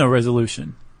there is no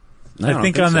resolution. I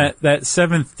think on so. that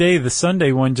 7th day, the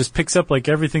Sunday one just picks up like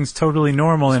everything's totally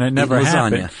normal and it never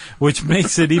happened, which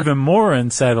makes it even more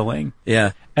unsettling.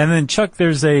 Yeah. And then Chuck,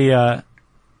 there's a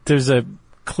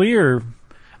clear,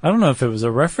 I don't know if it was a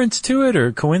reference to it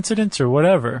or coincidence or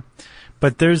whatever,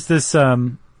 but there's this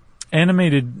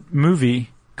animated movie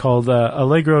called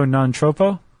Allegro Non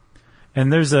Troppo,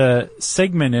 and there's a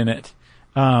segment in it.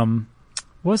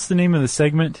 What's the name of the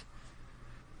segment?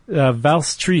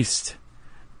 Valse Triste.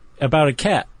 About a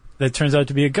cat that turns out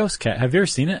to be a ghost cat. Have you ever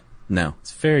seen it? No.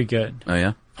 It's very good. Oh,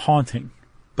 yeah? Haunting.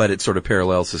 But it sort of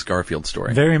parallels this Garfield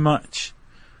story. Very much.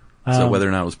 So whether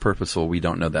or not it was purposeful, we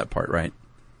don't know that part, right?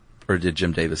 Or did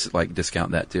Jim Davis, like,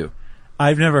 discount that too?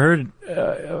 I've never heard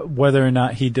whether or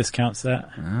not he discounts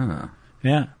that. Ah.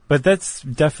 Yeah. But that's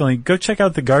definitely... Go check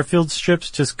out the Garfield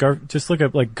strips. Just look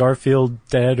up, like, Garfield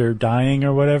dead or dying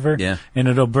or whatever. Yeah. And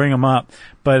it'll bring them up.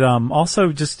 But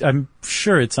also, I'm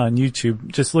sure it's on YouTube.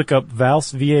 Just look up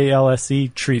Valse, V-A-L-S-E,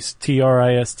 Triste,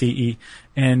 T-R-I-S-T-E.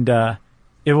 And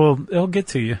it'll get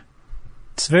to you.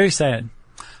 It's very sad.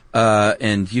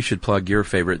 And you should plug your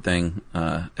favorite thing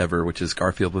ever, which is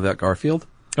Garfield Without Garfield.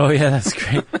 Oh, yeah, that's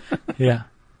great. Yeah.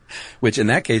 Which, in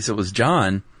that case, it was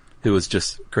John who was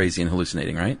just crazy and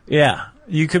hallucinating, right? Yeah.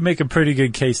 You could make a pretty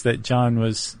good case that John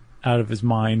was out of his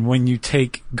mind when you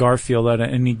take Garfield out of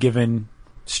any given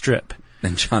strip.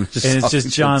 And John is just and it's just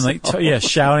John, like,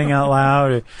 shouting out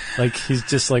loud. Or, like, he's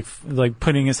just, like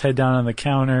putting his head down on the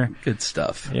counter. Good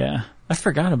stuff. Yeah. I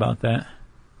forgot about that.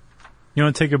 You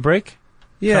want to take a break?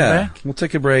 Yeah. Come back? We'll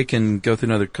take a break and go through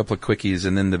another couple of quickies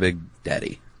and then the big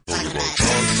daddy.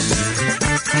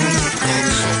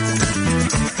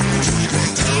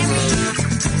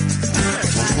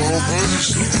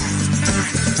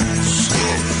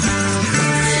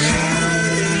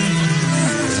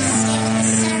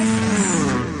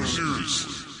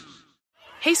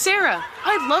 Hey Sarah,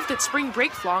 I love that spring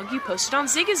break vlog you posted on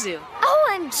Zigazoo.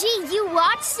 OMG, you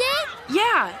watched it?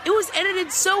 Yeah, it was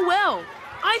edited so well.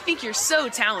 I think you're so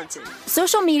talented.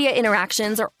 Social media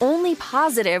interactions are only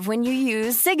positive when you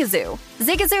use Zigazoo.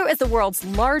 Zigazoo is the world's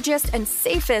largest and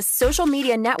safest social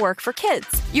media network for kids.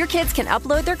 Your kids can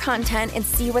upload their content and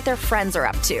see what their friends are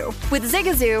up to. With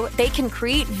Zigazoo, they can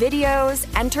create videos,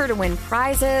 enter to win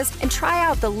prizes, and try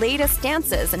out the latest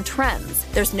dances and trends.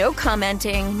 There's no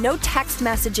commenting, no text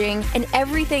messaging, and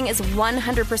everything is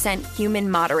 100% human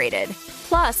moderated.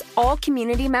 Plus, all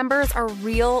community members are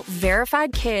real,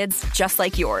 verified kids just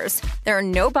like yours. There are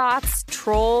no bots,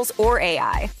 trolls, or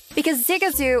AI. Because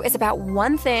Zigazoo is about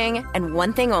one thing and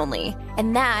one thing only,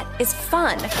 and that is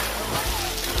fun.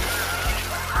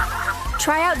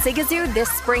 Try out Zigazoo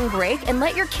this spring break and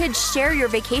let your kids share your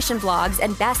vacation vlogs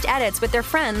and best edits with their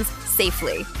friends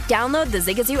safely. Download the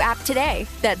Zigazoo app today.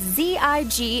 That's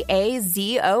Zigazoo.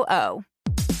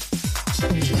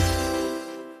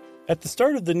 At the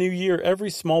start of the new year, every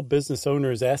small business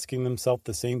owner is asking themselves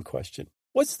the same question.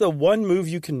 What's the one move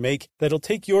you can make that'll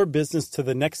take your business to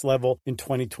the next level in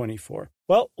 2024?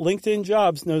 Well, LinkedIn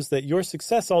Jobs knows that your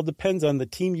success all depends on the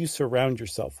team you surround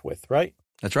yourself with, right?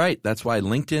 That's right. That's why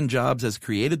LinkedIn Jobs has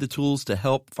created the tools to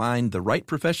help find the right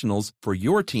professionals for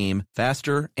your team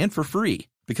faster and for free.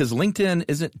 Because LinkedIn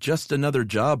isn't just another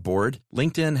job board.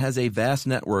 LinkedIn has a vast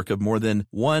network of more than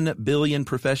 1 billion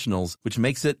professionals, which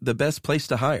makes it the best place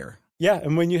to hire. Yeah,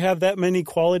 and when you have that many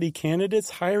quality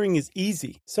candidates, hiring is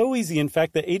easy. So easy, in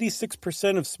fact, that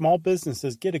 86% of small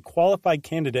businesses get a qualified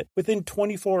candidate within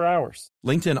 24 hours.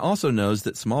 LinkedIn also knows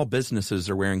that small businesses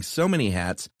are wearing so many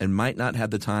hats and might not have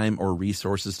the time or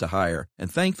resources to hire.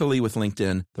 And thankfully with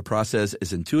LinkedIn, the process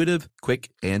is intuitive,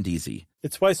 quick, and easy.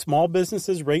 It's why small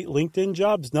businesses rate LinkedIn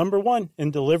Jobs #1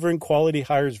 in delivering quality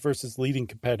hires versus leading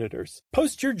competitors.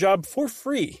 Post your job for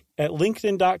free at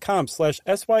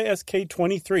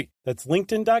linkedin.com/SYSK23. That's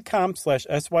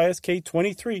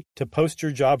linkedin.com/SYSK23 to post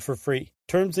your job for free.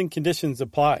 Terms and conditions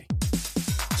apply.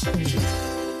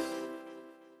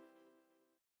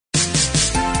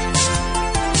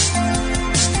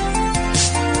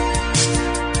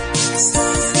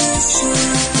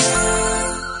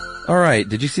 All right.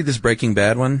 Did you see this Breaking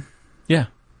Bad one? Yeah.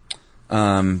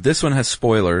 This one has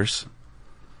spoilers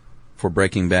for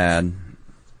Breaking Bad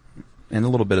and a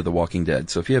little bit of The Walking Dead.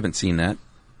 So if you haven't seen that,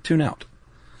 tune out.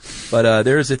 But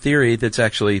there is a theory that's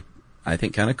actually, I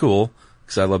think, kind of cool,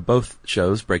 because I love both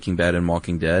shows, Breaking Bad and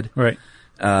Walking Dead. Right.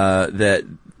 That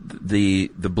the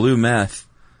blue meth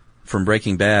from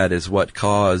Breaking Bad is what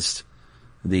caused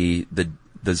the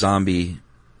zombie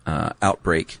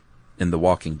outbreak in The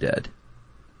Walking Dead.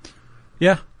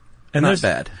 Yeah. And not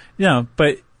bad. Yeah,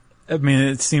 but I mean,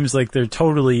 it seems like they're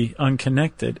totally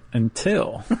unconnected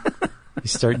until you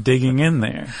start digging in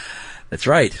there. That's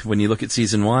right. When you look at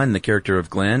season 1, the character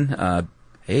of Glenn,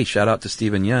 hey, shout out to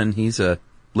Steven Yeun. He's a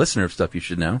listener of Stuff You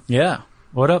Should Know. Yeah.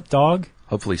 What up, dog?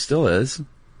 Hopefully still is. I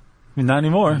mean, not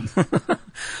anymore.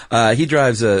 He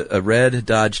drives a red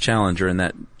Dodge Challenger in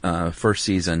that first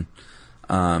season,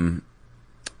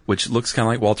 which looks kind of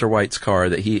like Walter White's car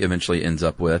that he eventually ends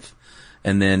up with.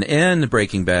 And then in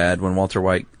Breaking Bad, when Walter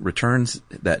White returns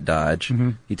that Dodge,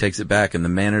 he takes it back, and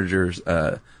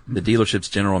the dealership's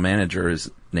general manager is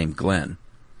named Glenn.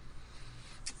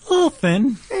 A little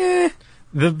thin.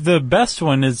 The best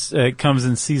one is comes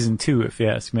in season 2, if you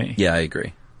ask me. Yeah, I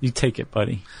agree. You take it,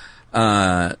 buddy.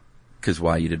 Because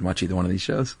why? You didn't watch either one of these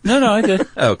shows? No, I did.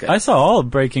 Okay. I saw all of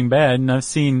Breaking Bad, and I've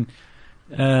seen,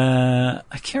 I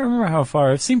can't remember how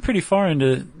far. I've seen pretty far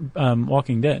into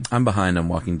Walking Dead. I'm behind on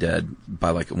Walking Dead by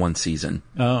like one season.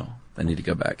 Oh. I need to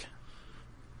go back.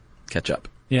 Catch up.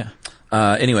 Yeah.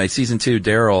 Anyway, season 2,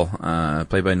 Daryl,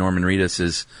 played by Norman Reedus,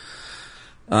 is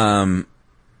trying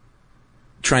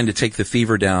to take the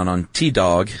fever down on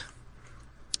T-Dog,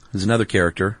 who's another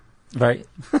character. Right.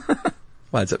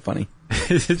 Why is that funny?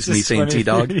 It's just me saying funny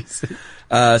T-Dog.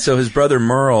 So his brother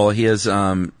Merle, he has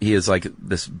like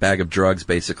this bag of drugs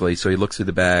basically. So he looks through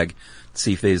the bag to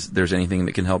see if there's anything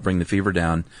that can help bring the fever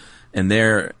down. And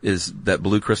there is that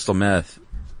blue crystal meth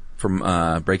from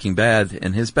Breaking Bad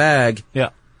in his bag. Yeah.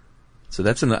 So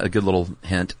that's a good little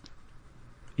hint.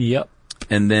 Yep.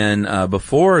 And then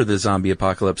before the zombie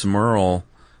apocalypse, Merle,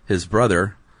 his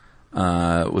brother,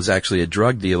 was actually a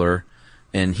drug dealer.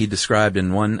 And he described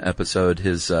in one episode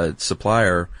his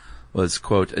supplier was,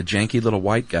 quote, a janky little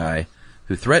white guy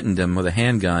who threatened him with a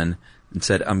handgun and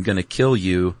said, "I'm going to kill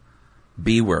you,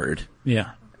 B-word."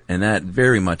 Yeah. And that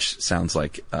very much sounds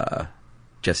like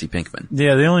Jesse Pinkman.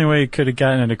 Yeah, the only way he could have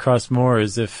gotten it across more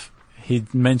is if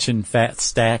he'd mentioned fat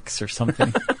stacks or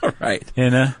something. Right. You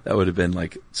know? That would have been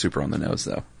like super on the nose,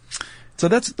 though. So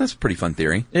that's a pretty fun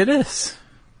theory. It is.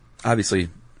 Obviously.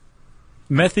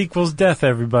 Meth equals death,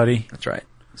 everybody. That's right.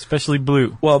 Especially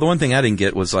blue. Well, the one thing I didn't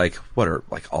get was like, what are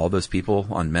like all those people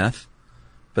on meth?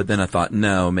 But then I thought,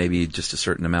 no, maybe just a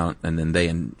certain amount, and then they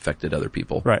infected other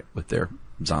people with their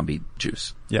zombie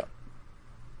juice. Yeah.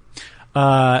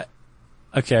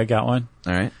 Okay, I got one.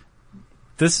 All right.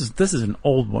 This is an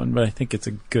old one, but I think it's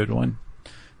a good one.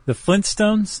 The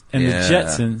Flintstones and the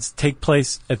Jetsons take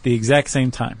place at the exact same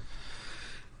time.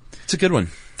 It's a good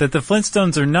one. That the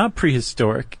Flintstones are not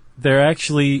prehistoric. They're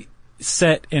actually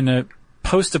set in a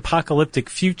post-apocalyptic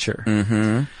future.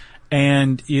 Mm-hmm.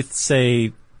 And you'd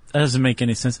say, that doesn't make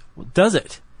any sense. Well, does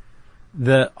it?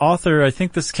 The author, I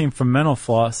think this came from Mental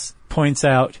Floss, points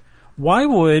out, why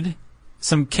would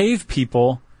some cave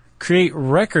people create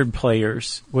record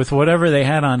players with whatever they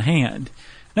had on hand?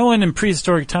 No one in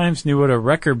prehistoric times knew what a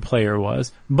record player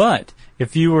was, but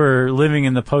if you were living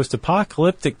in the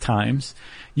post-apocalyptic times,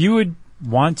 you would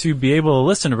want to be able to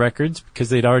listen to records because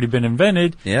they'd already been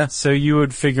invented. Yeah. So you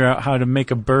would figure out how to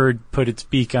make a bird put its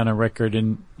beak on a record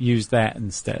and use that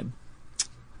instead.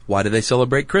 Why do they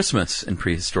celebrate Christmas in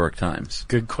prehistoric times?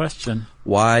 Good question.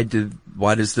 Why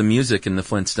does the music in the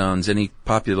Flintstones, any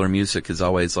popular music is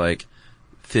always like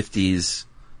 50s,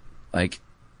 like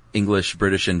English,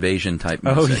 British invasion type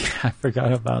music? Oh, yeah, I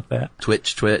forgot about that.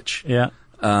 Twitch. Yeah.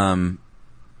 Why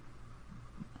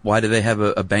do they have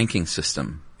a banking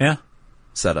system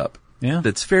set up? Yeah.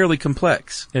 That's fairly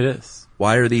complex. It is.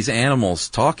 Why are these animals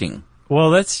talking?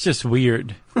 Well, that's just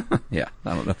weird. Yeah,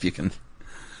 I don't know if you can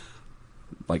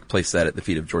like place that at the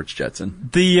feet of George Jetson.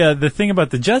 The thing about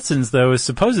the Jetsons, though, is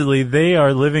supposedly they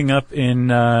are living up in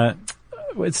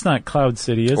it's not Cloud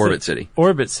City, is Orbit it? City.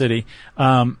 Orbit City,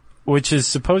 which is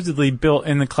supposedly built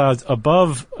in the clouds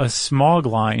above a smog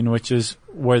line, which is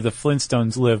where the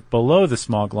Flintstones live below the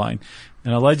smog line.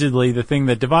 And allegedly, the thing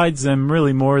that divides them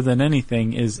really more than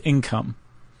anything is income.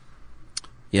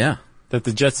 Yeah. That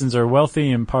the Jetsons are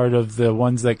wealthy and part of the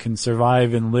ones that can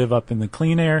survive and live up in the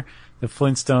clean air. The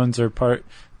Flintstones are part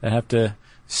that have to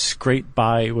scrape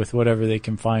by with whatever they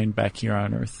can find back here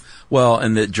on Earth. Well,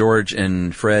 and that George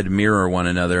and Fred mirror one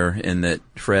another, and that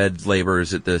Fred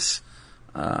labors at this,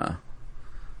 I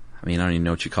don't even know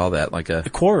what you call that, like a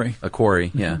quarry. A quarry,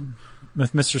 yeah.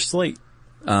 With Mr. Slate.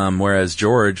 Whereas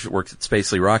George works at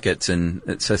Spacely Rockets, and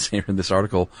it says here in this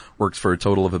article, works for a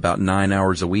total of about 9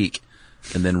 hours a week.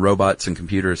 And then robots and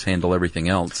computers handle everything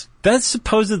else. That's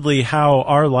supposedly how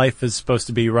our life is supposed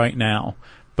to be right now,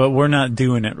 but we're not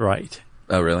doing it right.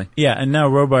 Oh, really? Yeah, and now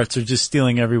robots are just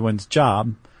stealing everyone's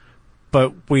job,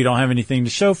 but we don't have anything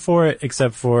to show for it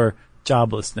except for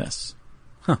joblessness.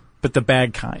 Huh. But the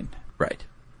bad kind. Right.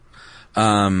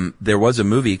 There was a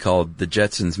movie called The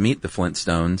Jetsons Meet the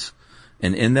Flintstones,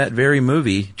 and in that very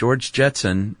movie, George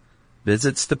Jetson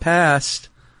visits the past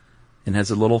and has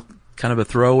a little kind of a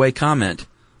throwaway comment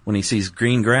when he sees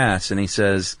green grass, and he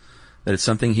says that it's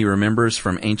something he remembers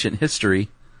from ancient history.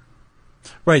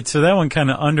 Right, so that one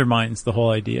kind of undermines the whole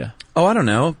idea. Oh, I don't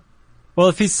know. Well,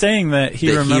 if he's saying that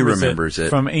he remembers it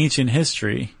from ancient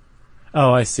history.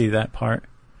 Oh, I see that part.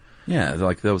 Yeah,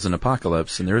 like there was an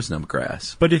apocalypse and there is no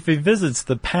grass. But if he visits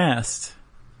the past,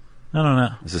 I don't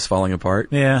know. Is this falling apart?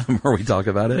 Yeah. The more we talk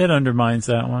about it? It undermines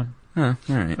that one. Huh,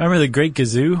 all right. Remember the Great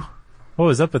Gazoo? What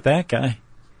was up with that guy?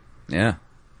 Yeah.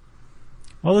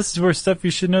 Well, this is where Stuff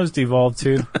You Should Know's devolved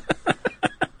to.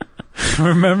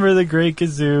 Remember the Great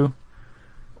Gazoo?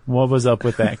 What was up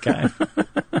with that guy?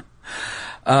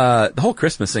 The whole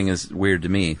Christmas thing is weird to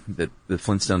me, that the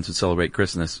Flintstones would celebrate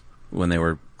Christmas when they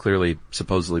were clearly,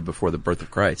 supposedly before the birth of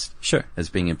Christ. Sure. As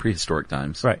being in prehistoric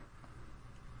times. Right.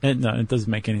 No, it doesn't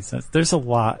make any sense. There's a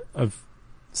lot of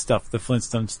stuff the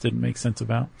Flintstones didn't make sense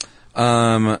about.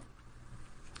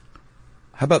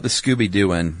 How about the Scooby-Doo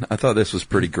one? I thought this was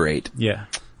pretty great. Yeah.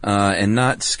 And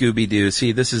not Scooby-Doo.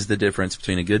 See, this is the difference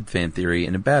between a good fan theory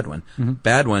and a bad one. Mm-hmm.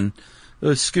 Bad one,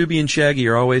 Scooby and Shaggy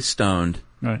are always stoned.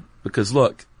 Right. Because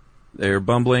look, they're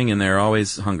bumbling and they're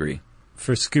always hungry.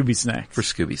 For Scooby snacks. For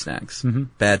Scooby snacks. Mm-hmm.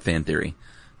 Bad fan theory.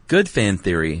 Good fan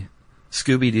theory,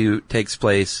 Scooby-Doo takes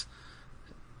place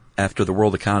after the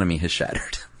world economy has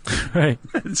shattered. Right.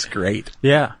 It's great.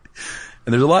 Yeah.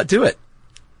 And there's a lot to it.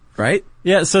 Right?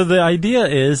 Yeah, so the idea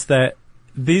is that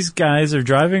these guys are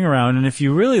driving around, and if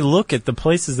you really look at the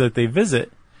places that they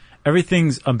visit,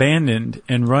 everything's abandoned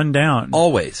and run down.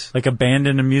 Always. Like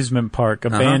abandoned amusement park,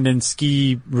 abandoned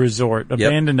ski resort,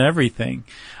 abandoned everything.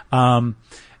 And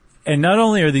not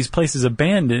only are these places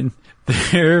abandoned,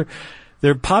 they're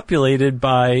populated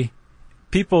by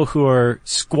people who are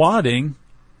squatting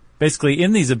basically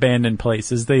in these abandoned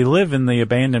places. They live in the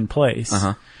abandoned place.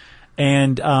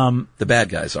 And the bad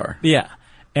guys are. Yeah.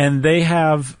 And they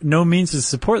have no means to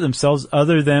support themselves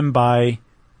other than by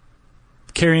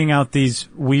carrying out these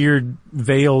weird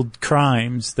veiled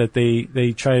crimes that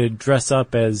they try to dress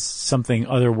up as something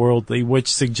otherworldly,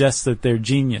 which suggests that they're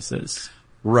geniuses.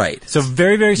 Right. So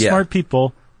very, very smart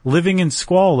people living in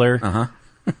squalor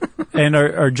and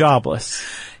are jobless.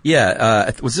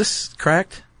 Yeah. Was this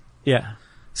cracked? Yeah.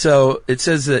 So it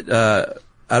says that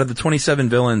out of the 27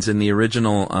 villains in the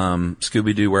original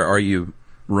Scooby-Doo Where Are You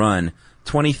run,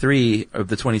 23 of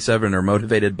the 27 are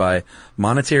motivated by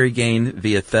monetary gain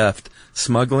via theft,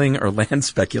 smuggling, or land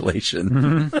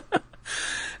speculation.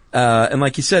 And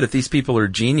like you said, if these people are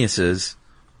geniuses,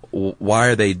 why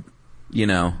are they,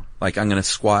 like, I'm going to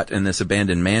squat in this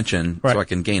abandoned mansion so I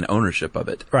can gain ownership of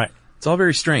it. Right. It's all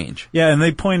very strange. Yeah, and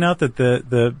they point out that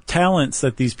the talents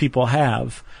that these people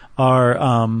have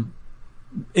are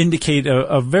indicate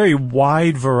a very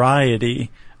wide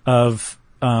variety of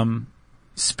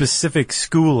specific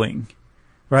schooling,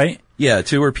 right? Yeah,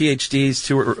 2 were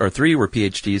PhDs, 3 were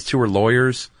PhDs, 2 were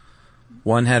lawyers.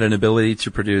 One had an ability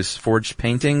to produce forged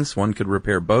paintings. One could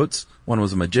repair boats. One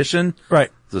was a magician.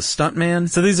 Right. The stuntman.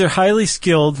 So these are highly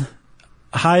skilled,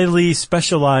 highly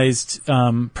specialized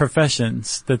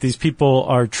professions that these people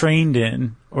are trained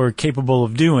in or capable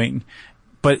of doing,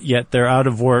 but yet they're out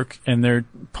of work and they're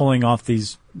pulling off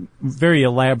these very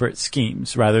elaborate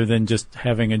schemes rather than just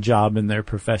having a job in their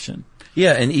profession.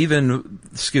 Yeah, and even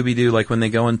Scooby-Doo, like when they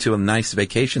go into a nice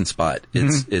vacation spot,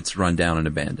 it's run down and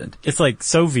abandoned. It's like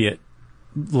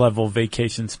Soviet-level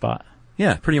vacation spot.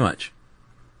 Yeah, pretty much.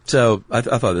 So I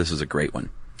thought this was a great one.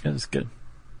 It was good.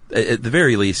 At the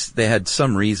very least, they had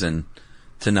some reason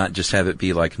to not just have it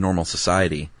be like normal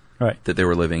society right. that they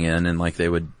were living in, and like they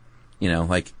would,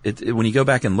 like when you go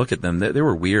back and look at them, they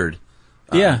were weird.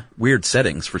 Weird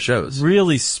settings for shows.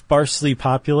 Really sparsely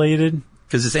populated.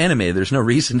 Because it's animated, there's no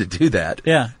reason to do that.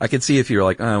 Yeah. I could see if you were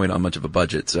like, oh, we don't have much of a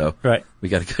budget, so right. we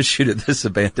got to go shoot at this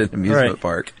abandoned amusement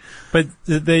park. But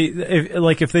if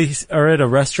they are at a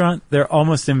restaurant, they're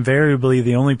almost invariably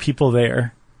the only people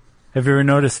there. Have you ever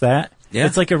noticed that? Yeah.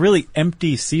 It's like a really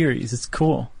empty series. It's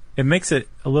cool. It makes it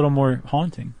a little more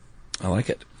haunting. I like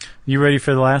it. You ready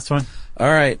for the last one?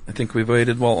 All right. I think we've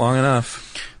waited long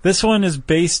enough. This one is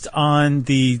based on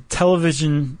the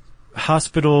television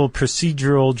hospital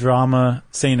procedural drama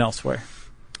St. Elsewhere.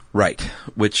 Right.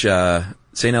 Which,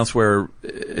 St. Elsewhere,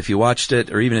 if you watched it,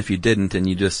 or even if you didn't, and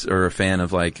you just are a fan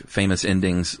of like famous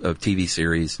endings of TV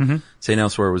series, St.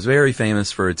 Elsewhere was very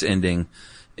famous for its ending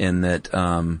in that,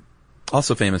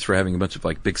 also famous for having a bunch of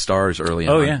like big stars early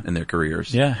on in their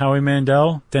careers. Yeah. Howie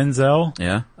Mandel, Denzel.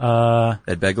 Yeah.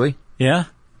 Ed Begley. Yeah.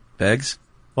 Beggs.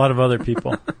 A lot of other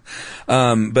people.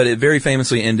 But it very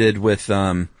famously ended with,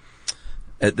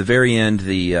 at the very end,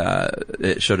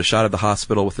 it showed a shot of the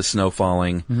hospital with the snow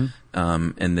falling,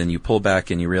 and then you pull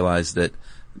back and you realize that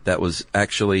was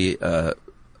actually a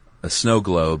snow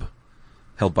globe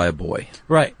held by a boy.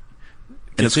 Right.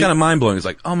 And it's kind of mind blowing. It's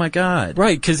like, oh my god.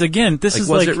 Right, because again, this is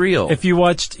was like it real? If you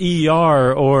watched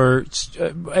ER or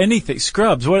anything,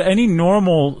 Scrubs, any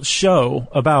normal show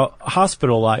about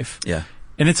hospital life. Yeah.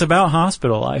 And it's about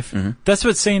hospital life. That's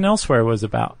what St. Elsewhere was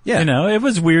about. Yeah. It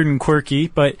was weird and quirky,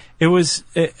 but it was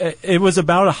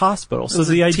about a hospital. So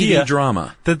the idea TV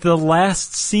drama that the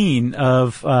last scene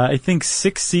of I think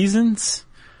 6 seasons,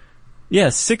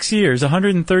 6 years,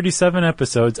 137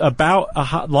 episodes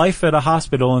about life at a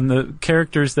hospital and the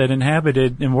characters that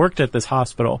inhabited and worked at this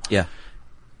hospital. Yeah.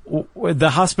 The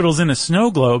hospital's in a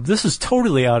snow globe. This is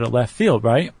totally out of left field,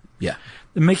 right? Yeah.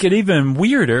 To make it even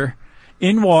weirder,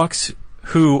 in walks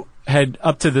who had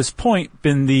up to this point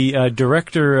been the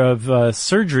director of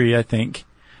surgery, I think,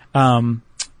 Donald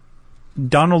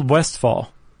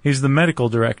Westfall. He's the medical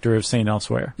director of St.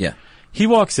 Elsewhere. Yeah. He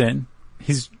walks in.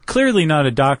 He's clearly not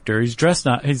a doctor. He's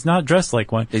not dressed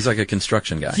like one. He's like a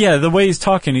construction guy. Yeah, the way he's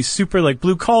talking, he's super like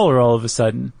blue collar all of a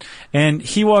sudden. And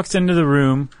he walks into the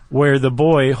room where the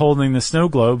boy holding the snow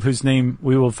globe, whose name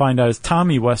we will find out is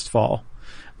Tommy Westfall,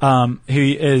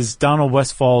 he is Donald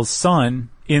Westfall's son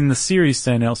in the series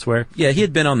St. Elsewhere. Yeah, he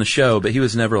had been on the show, but he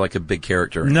was never like a big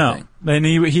character or anything. No, and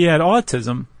he had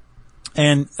autism.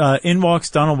 And in walks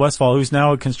Donald Westfall, who's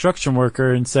now a construction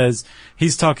worker, and says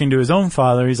he's talking to his own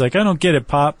father. He's like, I don't get it,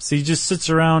 Pops. He just sits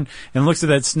around and looks at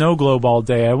that snow globe all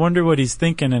day. I wonder what he's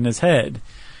thinking in his head.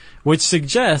 Which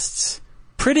suggests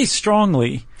pretty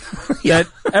strongly that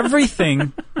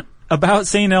everything about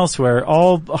St. Elsewhere,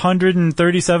 all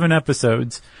 137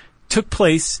 episodes, took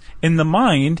place in the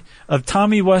mind of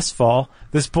Tommy Westfall,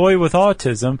 this boy with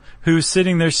autism who's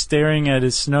sitting there staring at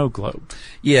his snow globe.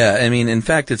 Yeah, I mean, in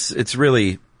fact, it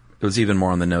was even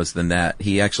more on the nose than that.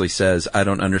 He actually says, I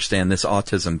don't understand this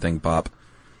autism thing, Pop.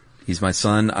 He's my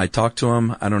son. I talk to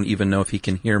him. I don't even know if he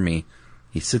can hear me.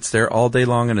 He sits there all day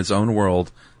long in his own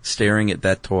world, staring at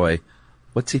that toy.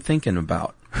 What's he thinking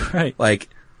about? Right. Like,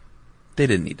 they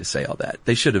didn't need to say all that.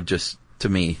 They should have just, to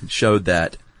me, showed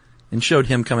that and showed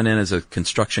him coming in as a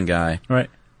construction guy. Right.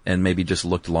 And maybe just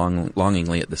looked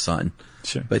longingly at the sun.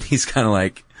 Sure. But he's kind of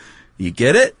like, you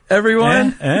get it,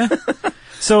 everyone?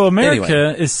 So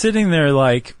America is sitting there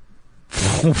like,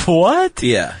 what?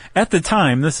 Yeah. At the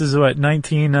time, this is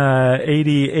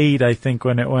 1988, I think,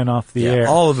 when it went off the air.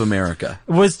 All of America.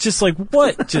 It was just like,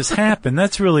 what just happened?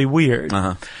 That's really weird.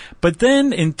 But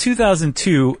then in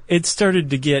 2002, it started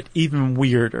to get even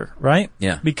weirder, right?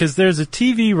 Yeah. Because there's a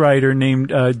TV writer named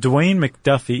Dwayne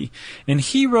McDuffie, and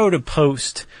he wrote a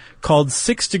post called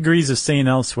 6 Degrees of St.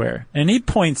 Elsewhere. And he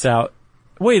points out,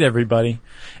 wait, everybody,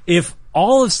 if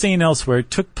all of St. Elsewhere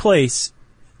took place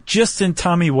just in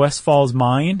Tommy Westfall's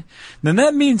mind, then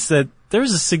that means that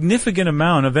there's a significant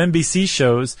amount of NBC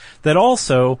shows that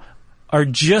also are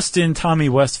just in Tommy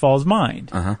Westfall's mind.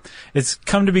 Uh-huh. It's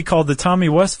come to be called the Tommy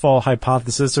Westfall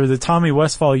hypothesis or the Tommy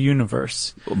Westfall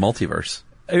universe. Multiverse.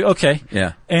 Okay.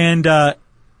 Yeah. And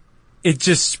it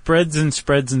just spreads and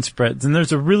spreads and spreads. And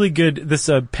there's a really good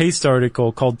Paste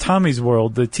article called Tommy's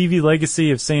World, the TV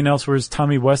legacy of St. Elsewhere's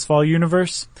Tommy Westfall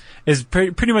universe, is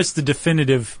pretty much the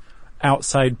definitive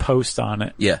outside post on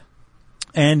it. Yeah.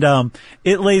 And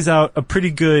it lays out a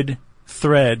pretty good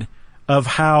thread of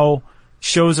how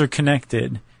shows are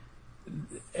connected.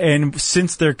 And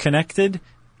since they're connected,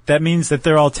 that means that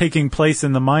they're all taking place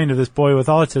in the mind of this boy with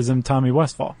autism, Tommy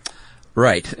Westfall.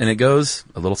 Right. And it goes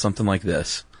a little something like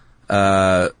this.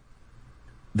 Some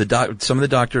of the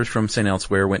doctors from St.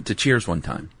 Elsewhere went to Cheers one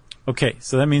time. Okay,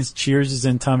 so that means Cheers is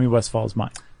in Tommy Westfall's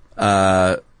mind.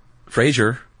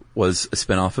 Frasier was a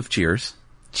spinoff of Cheers.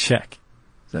 Check.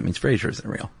 So that means Frasier isn't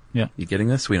real. Yeah. You getting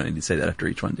this? We don't need to say that after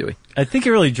each one, do we? I think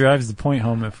it really drives the point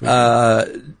home if we...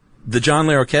 The John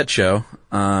Larroquette show,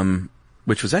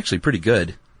 which was actually pretty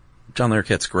good. John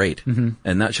Larroquette's great. Mm-hmm.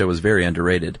 And that show was very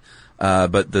underrated.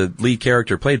 But the lead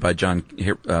character played by John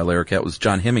Larroquette was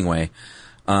John Hemingway.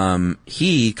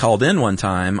 He called in one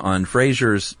time on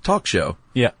Frasier's talk show.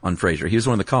 Yeah. On Frasier. He was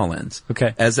one of the call-ins.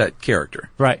 Okay. As that character.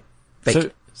 Right.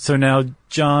 Fake. So now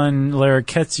John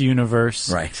Larroquette's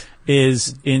universe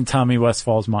is in Tommy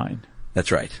Westfall's mind.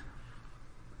 That's right.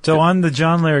 So on the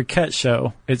John Larroquette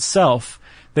show itself,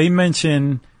 they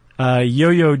mention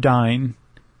Yo-Yo-Dine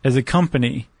as a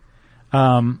company.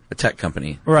 A tech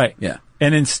company. Right. Yeah.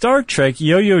 And in Star Trek,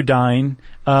 Yo-Yo-Dine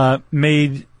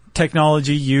made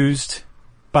technology used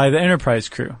by the Enterprise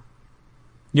crew.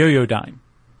 Yo-Yo-Dine.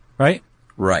 Right?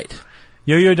 Right.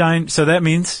 Yo-Yo-Dine, so that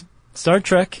means Star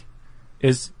Trek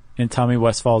is in Tommy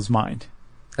Westfall's mind.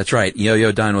 That's right.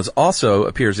 Yo-Yo-Dine also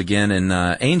appears again in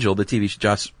Angel, the TV show,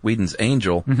 Joss Whedon's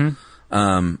Angel.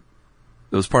 Mm-hmm.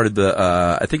 It was part of the,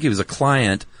 I think he was a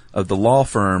client of the law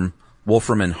firm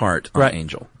Wolfram and Hart on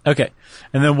Angel. Okay.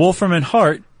 And then Wolfram and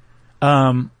Hart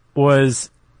was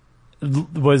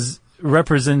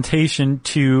representation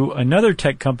to another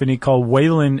tech company called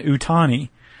Weyland-Yutani,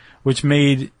 which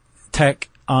made tech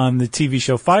on the TV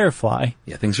show Firefly.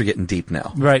 Yeah, things are getting deep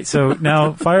now. Right. So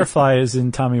now Firefly is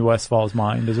in Tommy Westfall's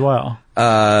mind as well.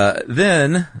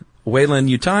 Then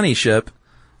Weyland-Yutani ship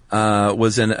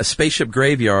was in a spaceship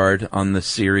graveyard on the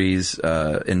series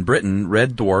in Britain,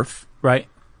 Red Dwarf. Right.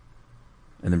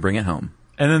 And then Bring It Home.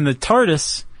 And then the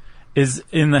TARDIS is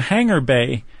in the hangar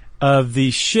bay of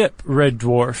the ship Red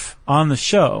Dwarf on the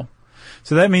show.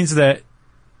 So that means that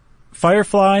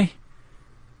Firefly,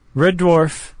 Red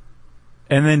Dwarf,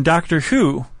 and then Doctor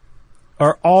Who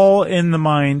are all in the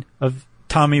mind of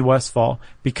Tommy Westfall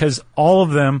because all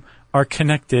of them are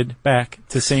connected back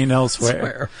to St.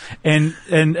 Elsewhere. And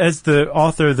as the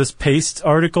author of this Paste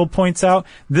article points out,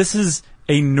 this is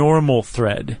a normal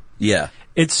thread. Yeah.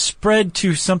 It's spread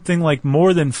to something like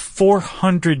more than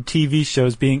 400 TV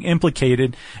shows being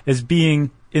implicated as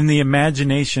being in the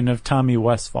imagination of Tommy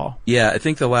Westfall. Yeah, I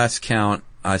think the last count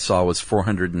I saw was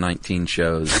 419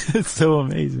 shows. It's so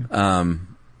amazing.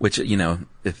 Which, you know,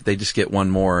 if they just get one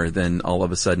more, then all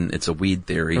of a sudden it's a weed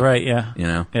theory. Right, yeah. You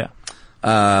know?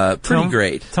 Yeah. Pretty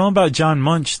great. Tell him about John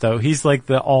Munch, though. He's like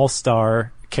the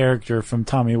all-star character from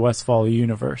Tommy Westfall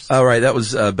universe. Oh, right. That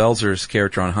was Belzer's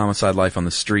character on Homicide: Life on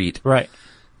the Street. Right.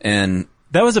 And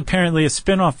that was apparently a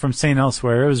spin-off from St.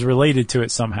 Elsewhere. It was related to it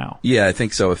somehow. Yeah, I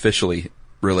think so, officially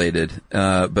related.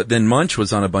 But then Munch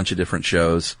was on a bunch of different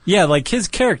shows. Yeah, like his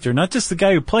character, not just the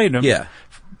guy who played him. Yeah.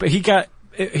 But he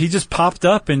just popped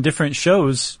up in different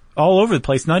shows all over the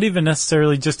place, not even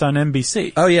necessarily just on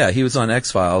NBC. Oh, yeah, he was on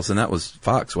X-Files, and that was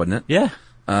Fox, wasn't it?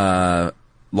 Yeah.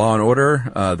 Law and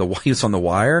Order, he was on The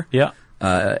Wire. Yeah.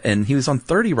 And he was on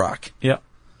 30 Rock. Yeah.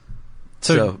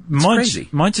 So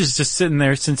Munch is just sitting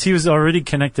there since he was already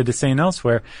connected to St.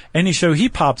 Elsewhere. Any show he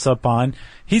pops up on,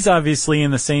 he's obviously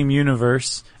in the same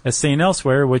universe as St.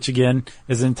 Elsewhere, which again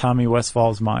is in Tommy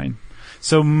Westfall's mind.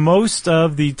 So most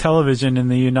of the television in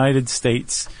the United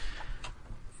States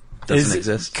doesn't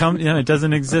exist. It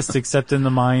doesn't exist except in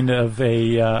the mind of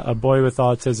a boy with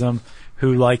autism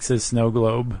who likes his snow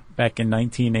globe back in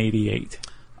 1988.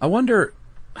 I wonder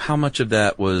how much of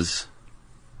that was,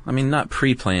 I mean, not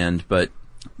pre-planned, but...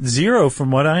 Zero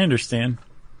from what I understand.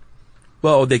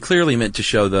 Well, they clearly meant to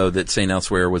show, though, that St.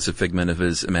 Elsewhere was a figment of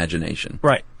his imagination.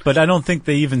 Right. But I don't think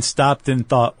they even stopped and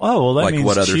thought, oh, well, that like means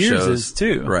what other Cheers shows is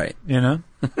too. Right. You know?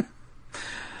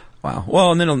 Wow.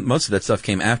 Well, and then most of that stuff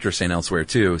came after St. Elsewhere,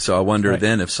 too. So I wonder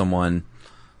then if someone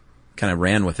kind of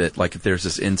ran with it, like if there's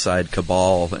this inside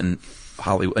cabal in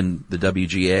Hollywood and the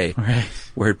WGA, right,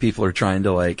 where people are trying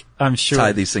to, like, I'm sure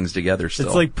tie these things together still.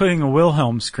 It's like putting a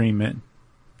Wilhelm scream in.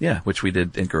 Yeah, which we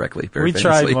did incorrectly. We famously.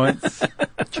 tried once.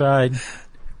 Tried.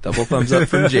 Double thumbs up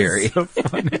from Jerry. So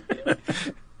funny.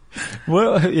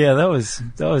 Well, yeah, that was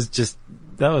an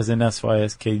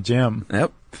SYSK gem.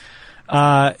 Yep.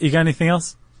 You got anything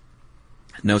else?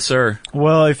 No, sir.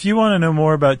 Well, if you want to know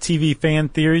more about TV fan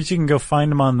theories, you can go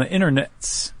find them on the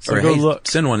internets. So go look.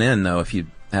 Send one in, though, if you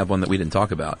have one that we didn't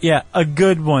talk about. Yeah, a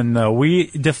good one, though.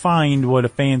 We defined what a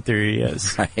fan theory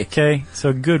is. Right. Okay? So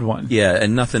a good one. Yeah,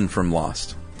 and nothing from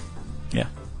Lost. Yeah.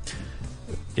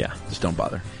 Yeah. Just don't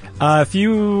bother. If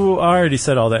you already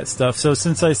said all that stuff, so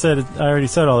since I already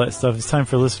said all that stuff, it's time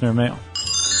for listener mail.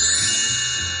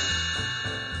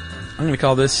 I'm going to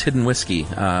call this Hidden Whiskey.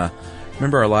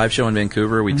 Remember our live show in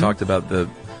Vancouver? We talked about the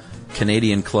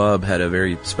Canadian Club had a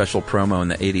very special promo in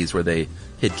the 80s where they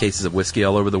hid cases of whiskey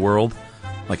all over the world,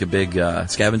 like a big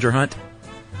scavenger hunt.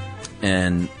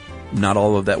 And not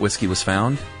all of that whiskey was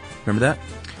found. Remember that?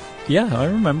 Yeah, I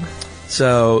remember.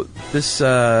 So this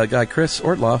guy, Chris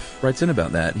Ortloff, writes in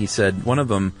about that. He said one of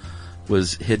them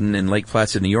was hidden in Lake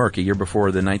Placid, New York, a year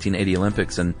before the 1980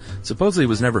 Olympics, and supposedly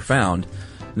was never found.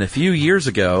 And a few years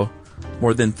ago,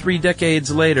 more than 3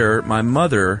 decades later, my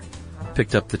mother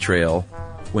picked up the trail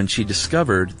when she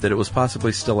discovered that it was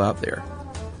possibly still out there.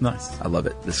 Nice. I love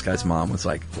it. This guy's mom was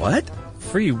like, what?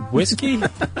 Free whiskey? I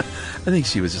think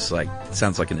she was just like,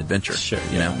 sounds like an adventure. Sure.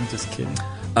 You know? I'm just kidding.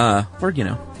 Or, you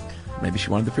know, maybe she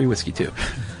wanted the free whiskey too.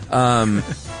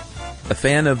 A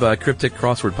fan of cryptic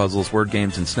crossword puzzles, word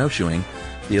games, and snowshoeing,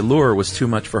 the allure was too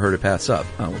much for her to pass up.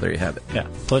 Oh, well, there you have it. Yeah.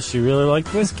 Plus, she really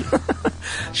liked whiskey.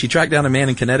 She tracked down a man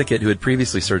in Connecticut who had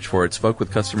previously searched for it, spoke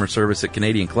with customer service at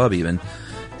Canadian Club even,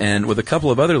 and with a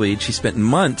couple of other leads, she spent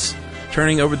months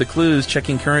turning over the clues,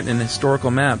 checking current and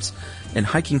historical maps, and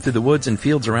hiking through the woods and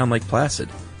fields around Lake Placid.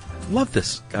 Love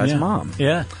this guy's mom.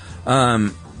 Yeah.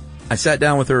 I sat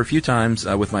down with her a few times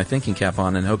with my thinking cap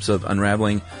on in hopes of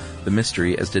unraveling the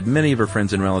mystery, as did many of her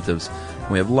friends and relatives.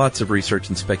 We have lots of research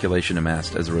and speculation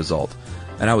amassed as a result.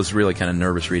 And I was really kind of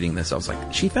nervous reading this. I was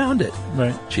like, she found it.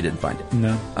 Right. She didn't find it.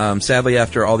 No. Sadly,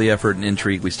 after all the effort and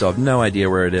intrigue, we still have no idea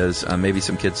where it is. Maybe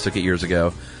some kids took it years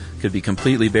ago. Could be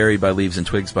completely buried by leaves and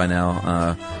twigs by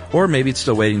now. Or maybe it's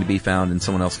still waiting to be found and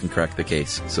someone else can crack the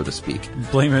case, so to speak.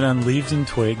 Blame it on leaves and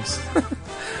twigs.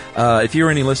 If you or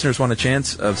any listeners want a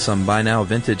chance of some by now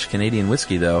vintage Canadian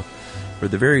whiskey, though, or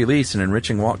at the very least an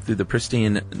enriching walk through the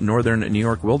pristine northern New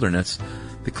York wilderness,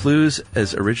 the clues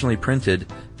as originally printed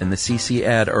in the CC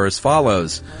ad are as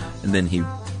follows. And then he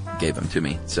gave them to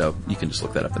me, so you can just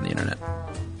look that up on the internet.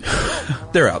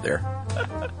 They're out there.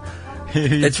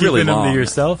 It's really long. Them to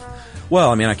yourself?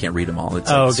 Well, I mean, I can't read them all. It's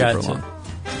super long.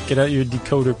 Get out your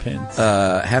decoder pins.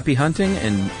 Happy hunting,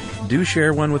 and do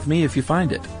share one with me if you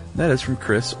find it. That is from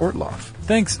Chris Ortloff.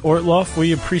 Thanks, Ortloff.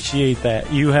 We appreciate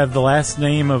that. You have the last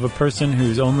name of a person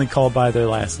who's only called by their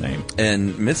last name.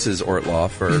 And Mrs.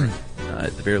 Ortloff, or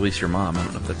at the very least your mom, I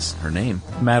don't know if that's her name.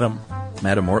 Madam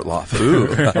Ortloff.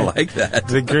 Ooh, I like that.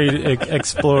 The great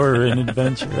explorer and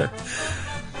adventurer.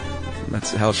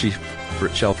 That's how she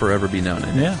shall forever be known,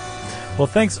 I think. Yeah. Well,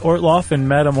 thanks, Ortloff and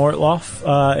Madam Ortloff.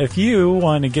 If you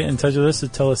want to get in touch with us to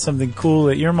tell us something cool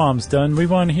that your mom's done, we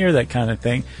want to hear that kind of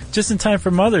thing. Just in time for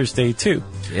Mother's Day, too.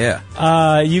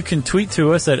 Yeah. You can tweet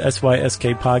to us at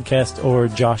SYSK Podcast or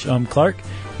Josh Clark.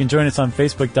 You can join us on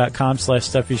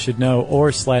Facebook.com/StuffYouShouldKnow or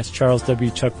 /Charles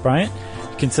W. Chuck Bryant.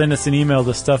 You can send us an email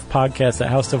to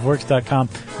StuffPodcast@HowStuffWorks.com.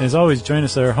 And as always, join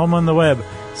us at our home on the web,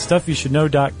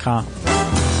 StuffYouShouldKnow.com.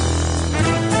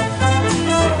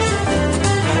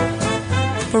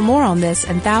 For more on this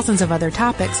and thousands of other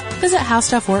topics, visit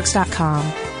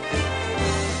HowStuffWorks.com.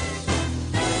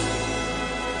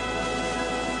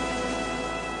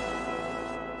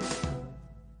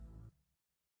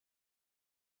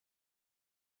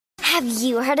 Have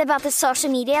you heard about the social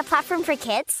media platform for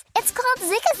kids? It's called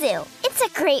Zigazoo. It's a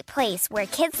great place where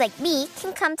kids like me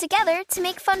can come together to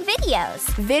make fun videos.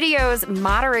 Videos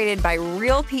moderated by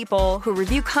real people who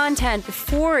review content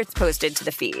before it's posted to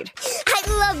the feed. I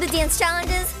love the dance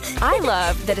challenges. I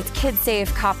love that it's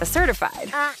kid-safe COPPA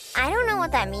certified. I don't know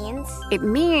what that means. It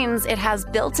means it has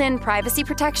built-in privacy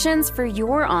protections for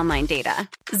your online data.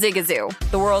 Zigazoo,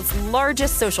 the world's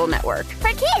largest social network. For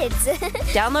kids.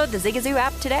 Download the Zigazoo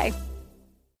app today.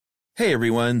 Hey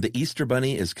everyone, the Easter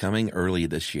Bunny is coming early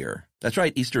this year. That's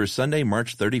right, Easter is Sunday,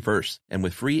 March 31st. And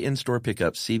with free in-store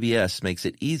pickup, CVS makes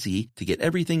it easy to get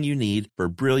everything you need for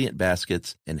brilliant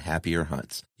baskets and happier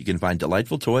hunts. You can find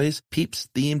delightful toys,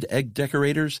 Peeps-themed egg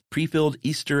decorators, pre-filled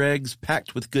Easter eggs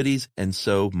packed with goodies, and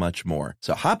so much more.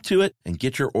 So hop to it and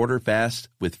get your order fast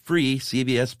with free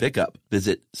CVS pickup.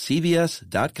 Visit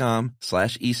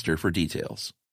cvs.com/Easter for details.